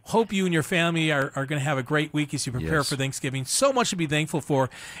 Hope you and your family are going to have a great week as you prepare Yes. for Thanksgiving. So much to be thankful for.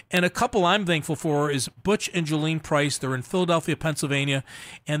 And a couple I'm thankful for is Butch and Julene Price. They're in Philadelphia, Pennsylvania,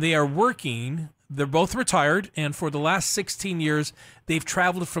 and they are working. They're both retired, and for the last 16 years, they've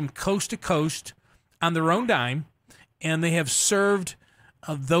traveled from coast to coast on their own dime, and they have served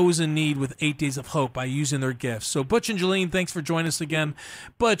those in need with 8 Days of Hope by using their gifts. So Butch and Julene, thanks for joining us again.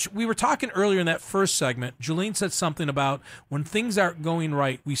 Butch, we were talking earlier in that first segment. Julene said something about when things aren't going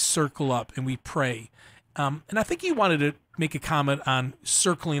right, we circle up and we pray. And I think you wanted to make a comment on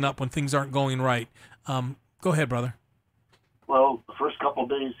circling up when things aren't going right. Go ahead, brother. Well, the first couple of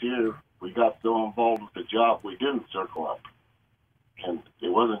days here, we got so involved with the job, we didn't circle up. And it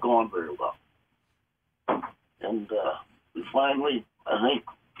wasn't going very well. And we finally, I think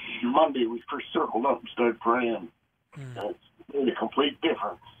Monday, we first circled up and started praying. And it's made a complete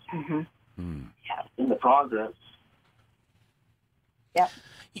difference in the progress. Yep.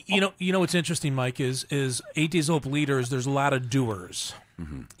 You know what's interesting, Mike, is 8 Days of Hope leaders, there's a lot of doers.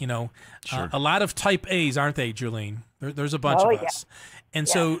 You know, a lot of type A's, aren't they, Julene? There's a bunch of us. And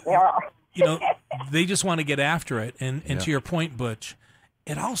so, they are. you know, they just want to get after it. And to your point, Butch,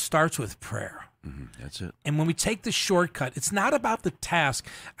 it all starts with prayer. That's it. And when we take the shortcut, it's not about the task.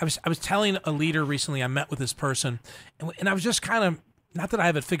 I was telling a leader recently, I met with this person, and I was just kind of, not that I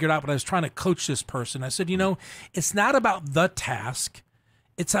have it figured out, but I was trying to coach this person. I said, you know, it's not about the task.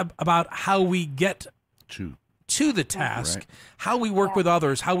 It's about how we get to the task, Right. how we work with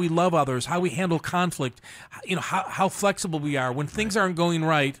others, how we love others, how we handle conflict, you know, how flexible we are. When things aren't going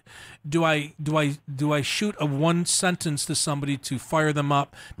right, do I shoot a one sentence to somebody to fire them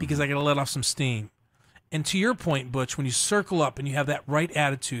up because I got to let off some steam? And to your point, Butch, when you circle up and you have that right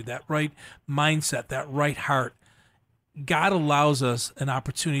attitude, that right mindset, that right heart, God allows us an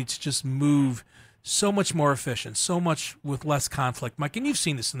opportunity to just move so much more efficient, so much with less conflict. Mike, and you've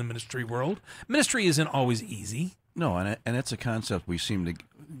seen this in the ministry world. Ministry isn't always easy. No, and it's a concept we seem to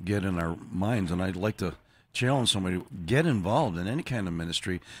get in our minds, and I'd like to challenge somebody to get involved in any kind of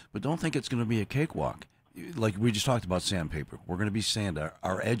ministry, but don't think it's going to be a cakewalk. Like we just talked about sandpaper. We're going to be sanded.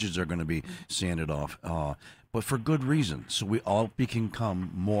 Our edges are going to be sanded off, but for good reason. So we all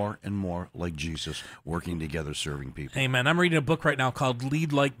become more and more like Jesus, working together, serving people. Amen. I'm reading a book right now called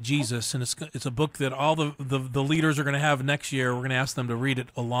Lead Like Jesus, and it's a book that all the leaders are going to have next year. We're going to ask them to read it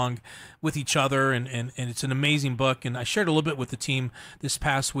along with each other, and it's an amazing book. And I shared a little bit with the team this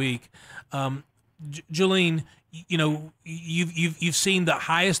past week. Julene, you know, you've seen the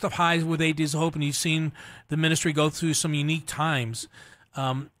highest of highs with 8 Days of Hope, and you've seen the ministry go through some unique times,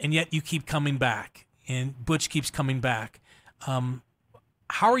 and yet you keep coming back, and Butch keeps coming back. How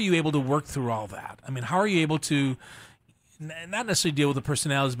are you able to work through all that? I mean, how are you able to not necessarily deal with the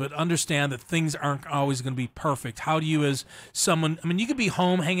personalities, but understand that things aren't always going to be perfect? How do you, as someone, I mean, you could be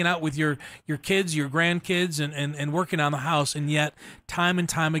home hanging out with your kids, your grandkids, and working on the house, and yet time and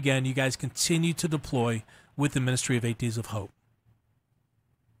time again, you guys continue to deploy with the ministry of 8 Days of Hope.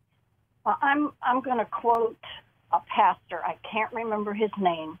 Well, I'm going to quote a pastor. I can't remember his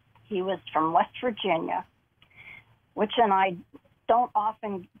name. He was from West Virginia, which and I didn't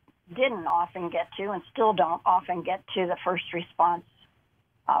often get to, and still don't often get to, the first response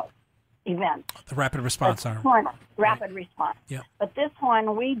events. The rapid response arm. Rapid response. Yeah. But this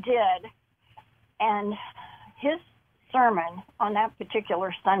one we did, and his sermon on that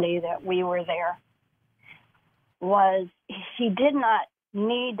particular Sunday that we were there was, he did not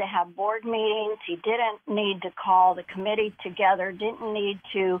need to have board meetings. He didn't need to call the committee together, didn't need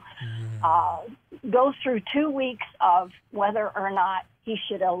to go through 2 weeks of whether or not he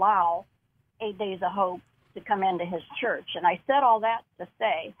should allow 8 Days of Hope to come into his church. And I said all that to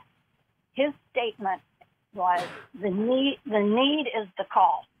say, his statement was, the need is the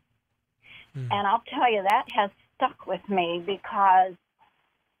call. And I'll tell you, that has stuck with me, because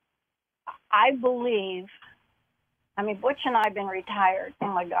I believe, I mean, Butch and I have been retired, oh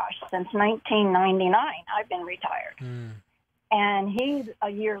my gosh, since 1999. I've been retired. And he's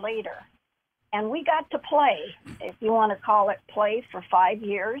a year later. And we got to play, if you want to call it play, for 5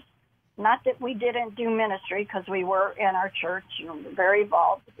 years. Not that we didn't do ministry, because we were in our church, very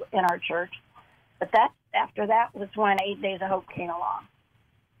involved in our church. But after that was when 8 Days of Hope came along.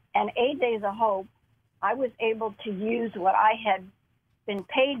 And 8 Days of Hope, I was able to use what I had been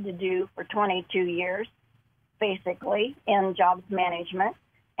paid to do for 22 years, basically, in jobs management,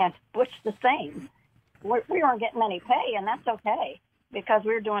 and Butch the same. We weren't getting any pay, and that's okay, because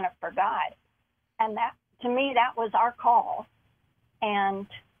we were doing it for God. And that, to me, that was our call. And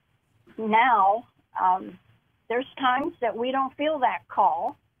now there's times that we don't feel that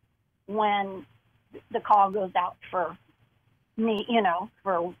call when the call goes out for me,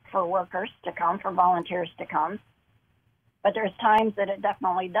 for workers to come, for volunteers to come. But there's times that it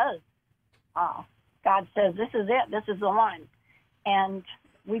definitely does. God says, this is it. This is the one. And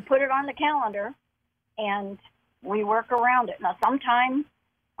we put it on the calendar, and we work around it. Now, sometimes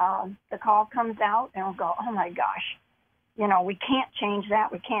the call comes out, and we'll go, oh, my gosh, we can't change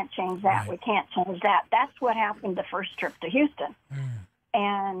that. We can't change that. We can't change that. That's what happened the first trip to Houston.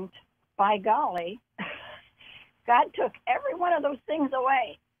 And by golly, God took every one of those things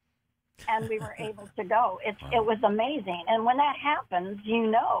away, and we were able to go. It was amazing. And when that happens,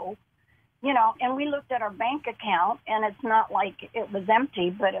 and we looked at our bank account, and it's not like it was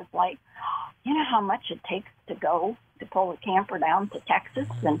empty, but it's like, how much it takes to go to pull a camper down to Texas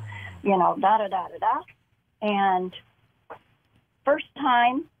and, da-da-da-da-da. And first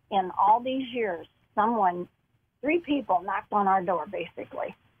time in all these years, 3 people knocked on our door,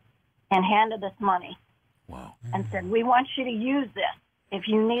 basically, and handed us money. Wow. And said, we want you to use this if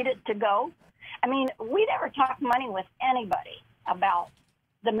you need it to go. I mean, we never talked money with anybody about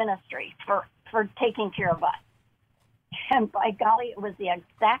the ministry for taking care of us. And by golly, it was the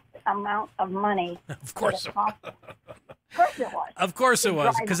exact amount of money. Of course it was. Of course it was. Of course it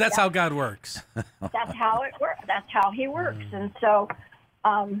was, because that's how God works. That's how it works. That's how he works. And so,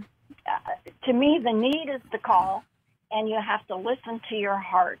 to me, the need is the call, and you have to listen to your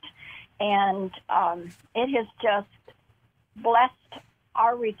heart. And it has just blessed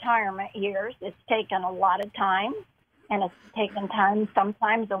our retirement years. It's taken a lot of time, and it's taken time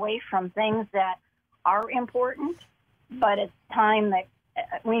sometimes away from things that are important, but it's time that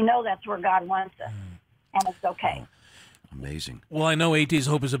we know that's where God wants us, and it's okay. Amazing. Well, I know 8 Days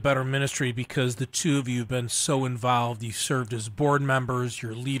of Hope is a better ministry because the two of you have been so involved. You've served as board members,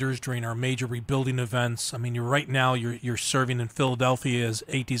 you're leaders during our major rebuilding events. I mean, you're serving in Philadelphia as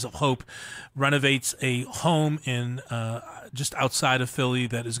 8 Days of Hope renovates a home in just outside of Philly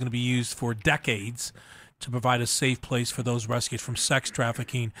that is going to be used for decades to provide a safe place for those rescued from sex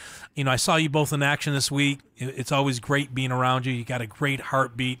trafficking. I saw you both in action this week. It's always great being around you. You got a great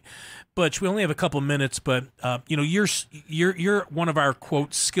heartbeat. Butch, we only have a couple minutes, but you're one of our,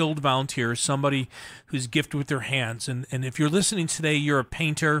 quote, skilled volunteers, somebody who's gifted with their hands. And if you're listening today, you're a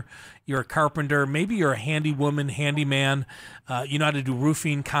painter, you're a carpenter, maybe you're a handy woman, handyman, you know how to do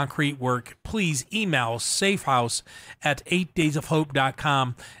roofing, concrete work. Please email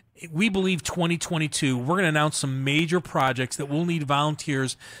safehouse@8daysofhope.com. We believe 2022, we're going to announce some major projects that will need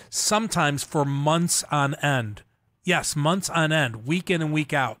volunteers sometimes for months on end. Yes, months on end, week in and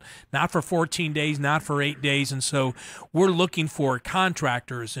week out, not for 14 days, not for 8 days. And so we're looking for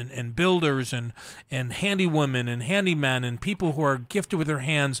contractors and builders and handy women and handymen and people who are gifted with their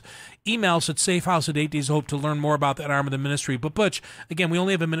hands. Email us at safehouse@8dayshope to learn more about that arm of the ministry. But Butch, again, we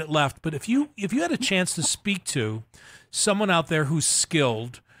only have a minute left. But if you had a chance to speak to someone out there who's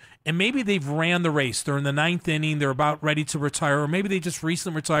skilled, and maybe they've ran the race, they're in the 9th inning, they're about ready to retire, or maybe they just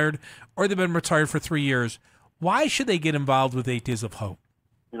recently retired, or they've been retired for 3 years, why should they get involved with 8 Days of Hope?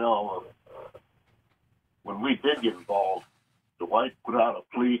 When we did get involved, the wife put out a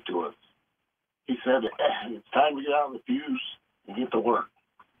plea to us. He said, it's time to get out of the fuse and get to work.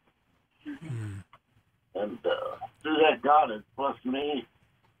 And through that, God has blessed me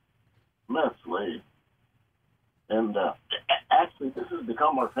immensely. And actually, this has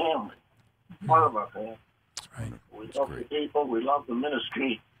become our family, part of our family. That's right. We love the people. We love the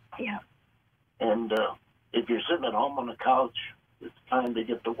ministry. Yeah. And if you're sitting at home on the couch, it's time to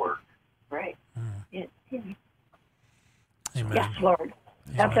get to work. Right. Amen. Yes, Lord.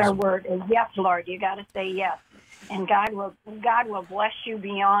 That's our word. Is yes, Lord. You got to say yes, and God will bless you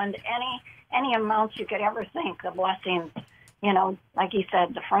beyond any amounts you could ever think. The blessings, like He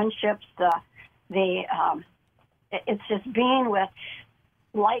said, the friendships, it's just being with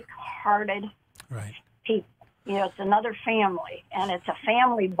like-hearted people. It's another family, and it's a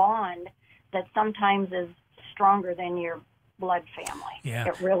family bond that sometimes is stronger than your blood family. Yeah.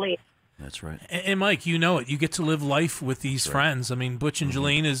 It really. That's right. And Mike, you know it. You get to live life with these friends. I mean, Butch and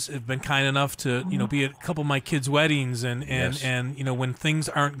Julene have been kind enough to, be at a couple of my kids' weddings, and when things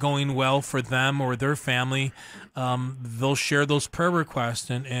aren't going well for them or their family, they'll share those prayer requests,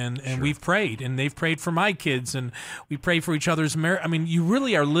 and we've prayed, and they've prayed for my kids, and we pray for each other's marriage. I mean, you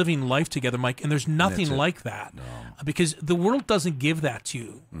really are living life together, Mike, and there's nothing like that, because the world doesn't give that to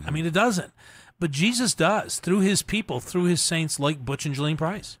you. I mean, it doesn't. But Jesus does, through his people, through his saints like Butch and Julene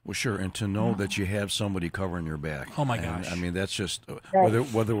Price. Well, sure, and to know that you have somebody covering your back. Oh, my And, gosh. I mean, that's just,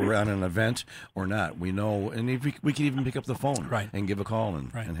 whether we're on an event or not, we know, and if we can even pick up the phone and give a call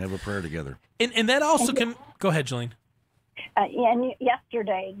and have a prayer together. And that also can, go ahead, Julene. And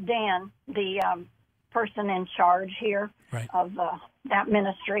yesterday, Dan, the person in charge here of that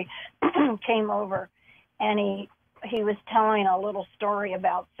ministry, came over, and he was telling a little story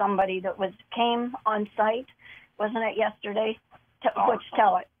about somebody that came on site. Wasn't it yesterday? Butch,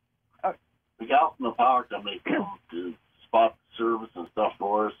 tell it. The gal from the power company came to spot the service and stuff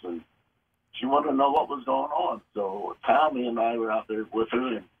for us, and she wanted to know what was going on. So Tommy and I were out there with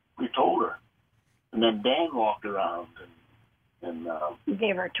her, and we told her. And then Dan walked around, and he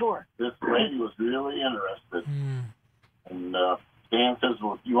gave her a tour. This lady was really interested. And Dan says,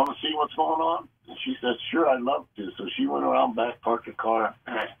 well, you want to see what's going on? And she said, sure, I'd love to. So she went around back, parked her car,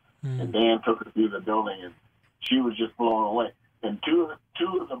 and Dan took her through the building, and she was just blown away. And two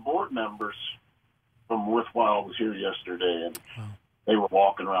of the board members from Worthwhile was here yesterday, and they were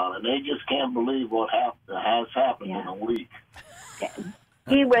walking around, and they just can't believe what has happened in a week.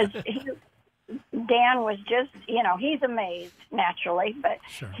 Dan was just, he's amazed naturally, but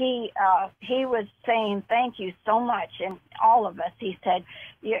he was saying thank you so much, and all of us. He said,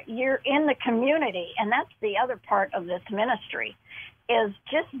 "You're in the community," and that's the other part of this ministry, is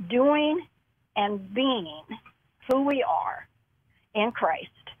just doing and being who we are in Christ.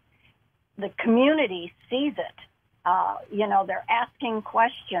 The community sees it. They're asking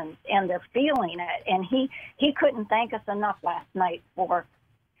questions and they're feeling it, and he couldn't thank us enough last night for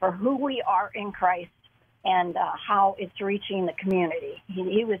who we are in Christ and how it's reaching the community.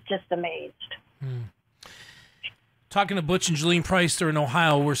 He was just amazed. Talking to Butch and Julene Price, they're in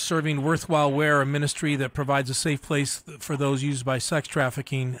Ohio. We're serving Worthwhile Wear, a ministry that provides a safe place for those used by sex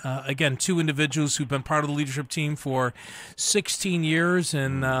trafficking. Again, two individuals who've been part of the leadership team for 16 years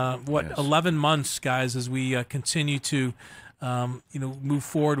and 11 months, guys, as we continue to move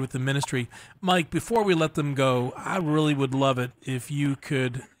forward with the ministry. Mike, before we let them go, I really would love it if you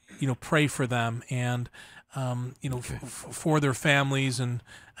could, pray for them and, for their families. And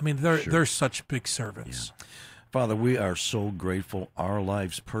I mean, they're such big servants. Yeah. Father, we are so grateful. Our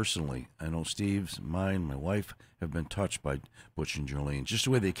lives personally, I know Steve's, mine, my wife, have been touched by Butch and Julene. Just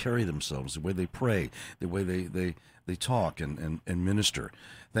the way they carry themselves, the way they pray, the way they talk and minister.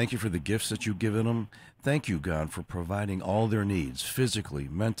 Thank you for the gifts that you've given them. Thank you, God, for providing all their needs, physically,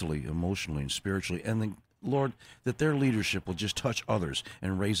 mentally, emotionally, and spiritually. And then, Lord, that their leadership will just touch others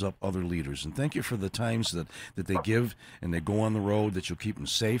and raise up other leaders. And thank you for the times that they give and they go on the road, that you'll keep them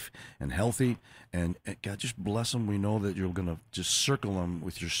safe and healthy. And God, just bless them. We know that you're going to just circle them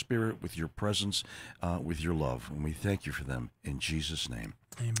with your spirit, with your presence, with your love. And we thank you for them in Jesus' name.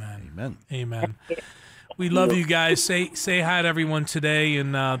 Amen. Amen. Amen. We love you guys. Say hi to everyone today,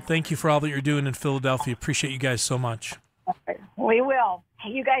 and thank you for all that you're doing in Philadelphia. Appreciate you guys so much. We will.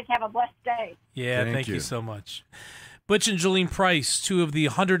 You guys have a blessed day. Yeah, thank you so much. Butch and Julene Price, two of the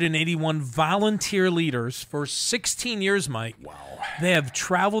 181 volunteer leaders for 16 years, Mike. Wow. They have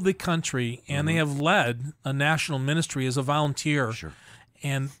traveled the country, and they have led a national ministry as a volunteer. Sure.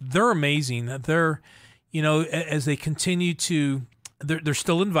 And they're amazing. They're, as they continue to, they're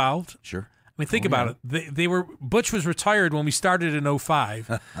still involved. Sure. I mean, think about it. Butch was retired when we started in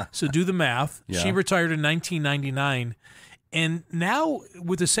 2005. So do the math. Yeah. She retired in 1999. And now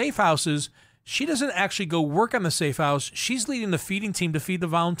with the safe houses, she doesn't actually go work on the safe house. She's leading the feeding team to feed the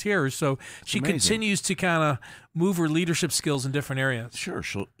volunteers. So she continues to kind of move her leadership skills in different areas. Sure,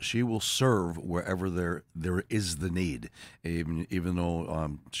 she will serve wherever there is the need, even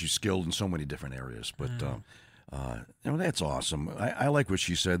though she's skilled in so many different areas. But that's awesome. I like what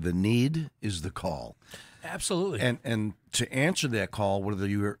she said. The need is the call. Absolutely. And to answer that call, whether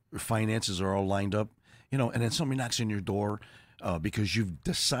your finances are all lined up, and then somebody knocks on your door because you've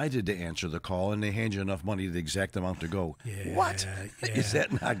decided to answer the call, and they hand you enough money, the exact amount to go. Yeah, what? Yeah. Is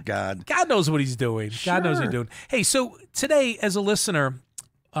that not God? God knows what he's doing. Sure. God knows what he's doing. Hey, so today, as a listener,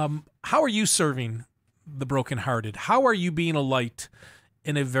 how are you serving the brokenhearted? How are you being a light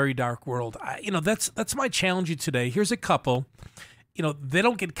in a very dark world? That's my challenge to you today. Here's a couple. They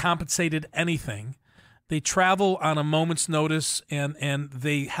don't get compensated anything. They travel on a moment's notice, and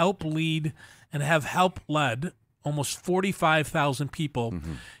they help lead and have helped led almost 45,000 people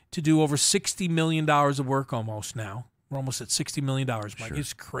to do over $60 million of work almost now. We're almost at $60 million, Mike. Sure.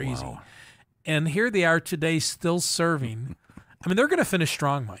 It's crazy. Wow. And here they are today still serving. I mean, they're going to finish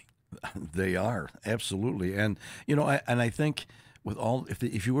strong, Mike. They are, absolutely. And, you know, I think with all,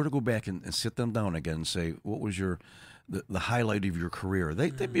 if you were to go back and sit them down again and say, what was the highlight of your career,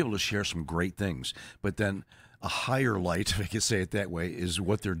 they'd be able to share some great things. But then a higher light, if I could say it that way, is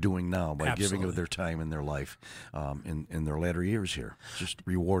what they're doing now by giving of their time and their life in their latter years here. Just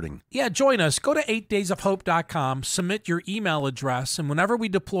rewarding. Yeah, join us. Go to 8daysofhope.com, submit your email address, and whenever we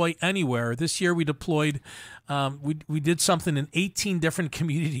deploy anywhere, this year we deployed, we did something in 18 different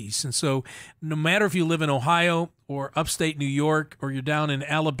communities. And so no matter if you live in Ohio or upstate New York or you're down in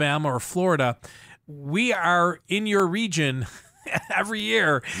Alabama or Florida, we are in your region every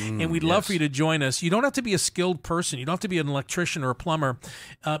year, and we'd love for you to join us. You don't have to be a skilled person. You don't have to be an electrician or a plumber.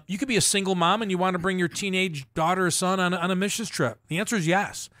 You could be a single mom and you want to bring your teenage daughter or son on a missions trip. The answer is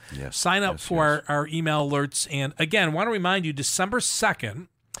yes. Sign up for our email alerts. And again, I want to remind you, December 2nd,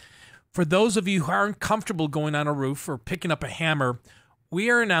 for those of you who aren't comfortable going on a roof or picking up a hammer, we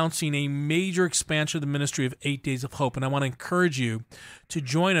are announcing a major expansion of the ministry of 8 Days of Hope. And I want to encourage you to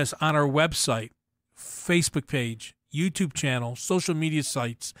join us on our website, Facebook page, YouTube channel, social media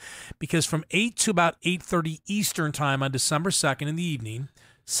sites, because from 8 to about 8:30 Eastern time on December 2nd in the evening,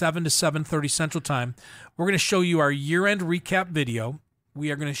 7 to 7:30 Central time, we're going to show you our year-end recap video.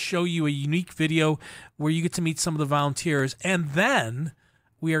 We are going to show you a unique video where you get to meet some of the volunteers, and then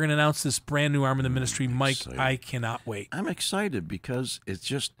we are going to announce this brand new arm of the ministry. Mike, excited. I cannot wait. I'm excited because it's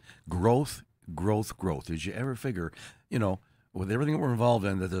just growth. Did you ever figure, you know, with everything that we're involved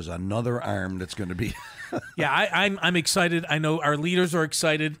in, that there's another arm that's going to be... Yeah, I'm excited. I know our leaders are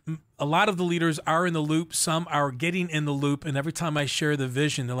excited. A lot of the leaders are in the loop. Some are getting in the loop. And every time I share the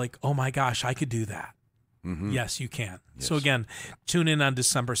vision, they're like, oh my gosh, I could do that. Yes, you can. Yes. So again, tune in on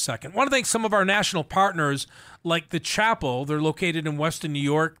December 2nd. I want to thank some of our national partners like the Chapel. They're located in Weston, New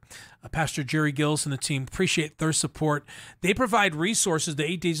York. Pastor Jerry Gills and the team, appreciate their support. They provide resources to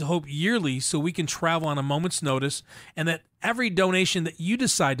 8 Days of Hope yearly so we can travel on a moment's notice, and that every donation that you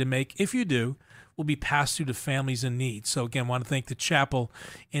decide to make, if you do, will be passed through to families in need. So again, I want to thank the Chapel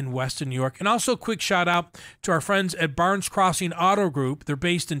in Weston, New York. And also a quick shout out to our friends at Barnes Crossing Auto Group. They're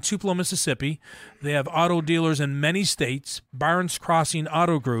based in Tupelo, Mississippi. They have auto dealers in many states. Barnes Crossing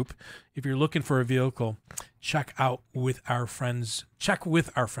Auto Group. If you're looking for a vehicle, check with our friends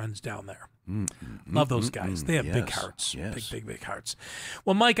down there. Love those guys. They have big hearts. Yes. Big hearts.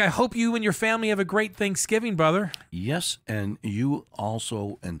 Well, Mike, I hope you and your family have a great Thanksgiving, brother. Yes, and you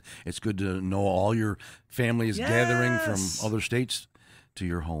also, and it's good to know all your family is gathering from other states to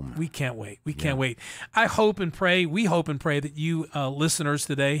your home. We can't wait. We can't wait. We hope and pray that you listeners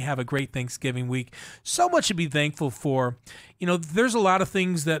today have a great Thanksgiving week. So much to be thankful for. You know, there's a lot of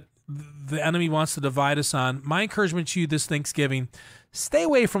things that the enemy wants to divide us on. My encouragement to you this Thanksgiving, stay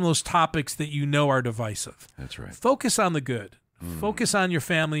away from those topics that you know are divisive. That's right. Focus on the good. Focus on your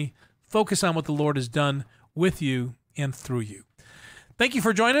family. Focus on what the Lord has done with you and through you. Thank you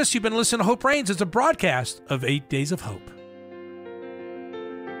for joining us. You've been listening to Hope Reigns. It's a broadcast of 8 Days of Hope.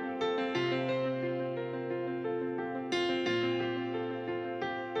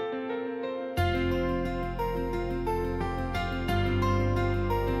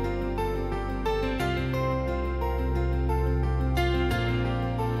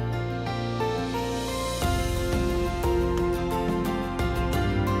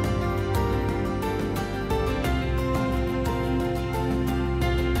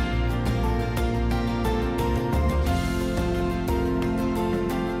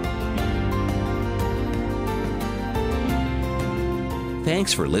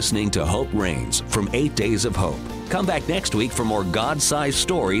 Thanks for listening to Hope Reigns from 8 Days of Hope. Come back next week for more God-sized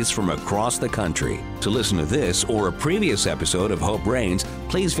stories from across the country. To listen to this or a previous episode of Hope Reigns,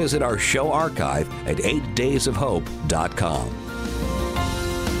 please visit our show archive at 8daysofhope.com.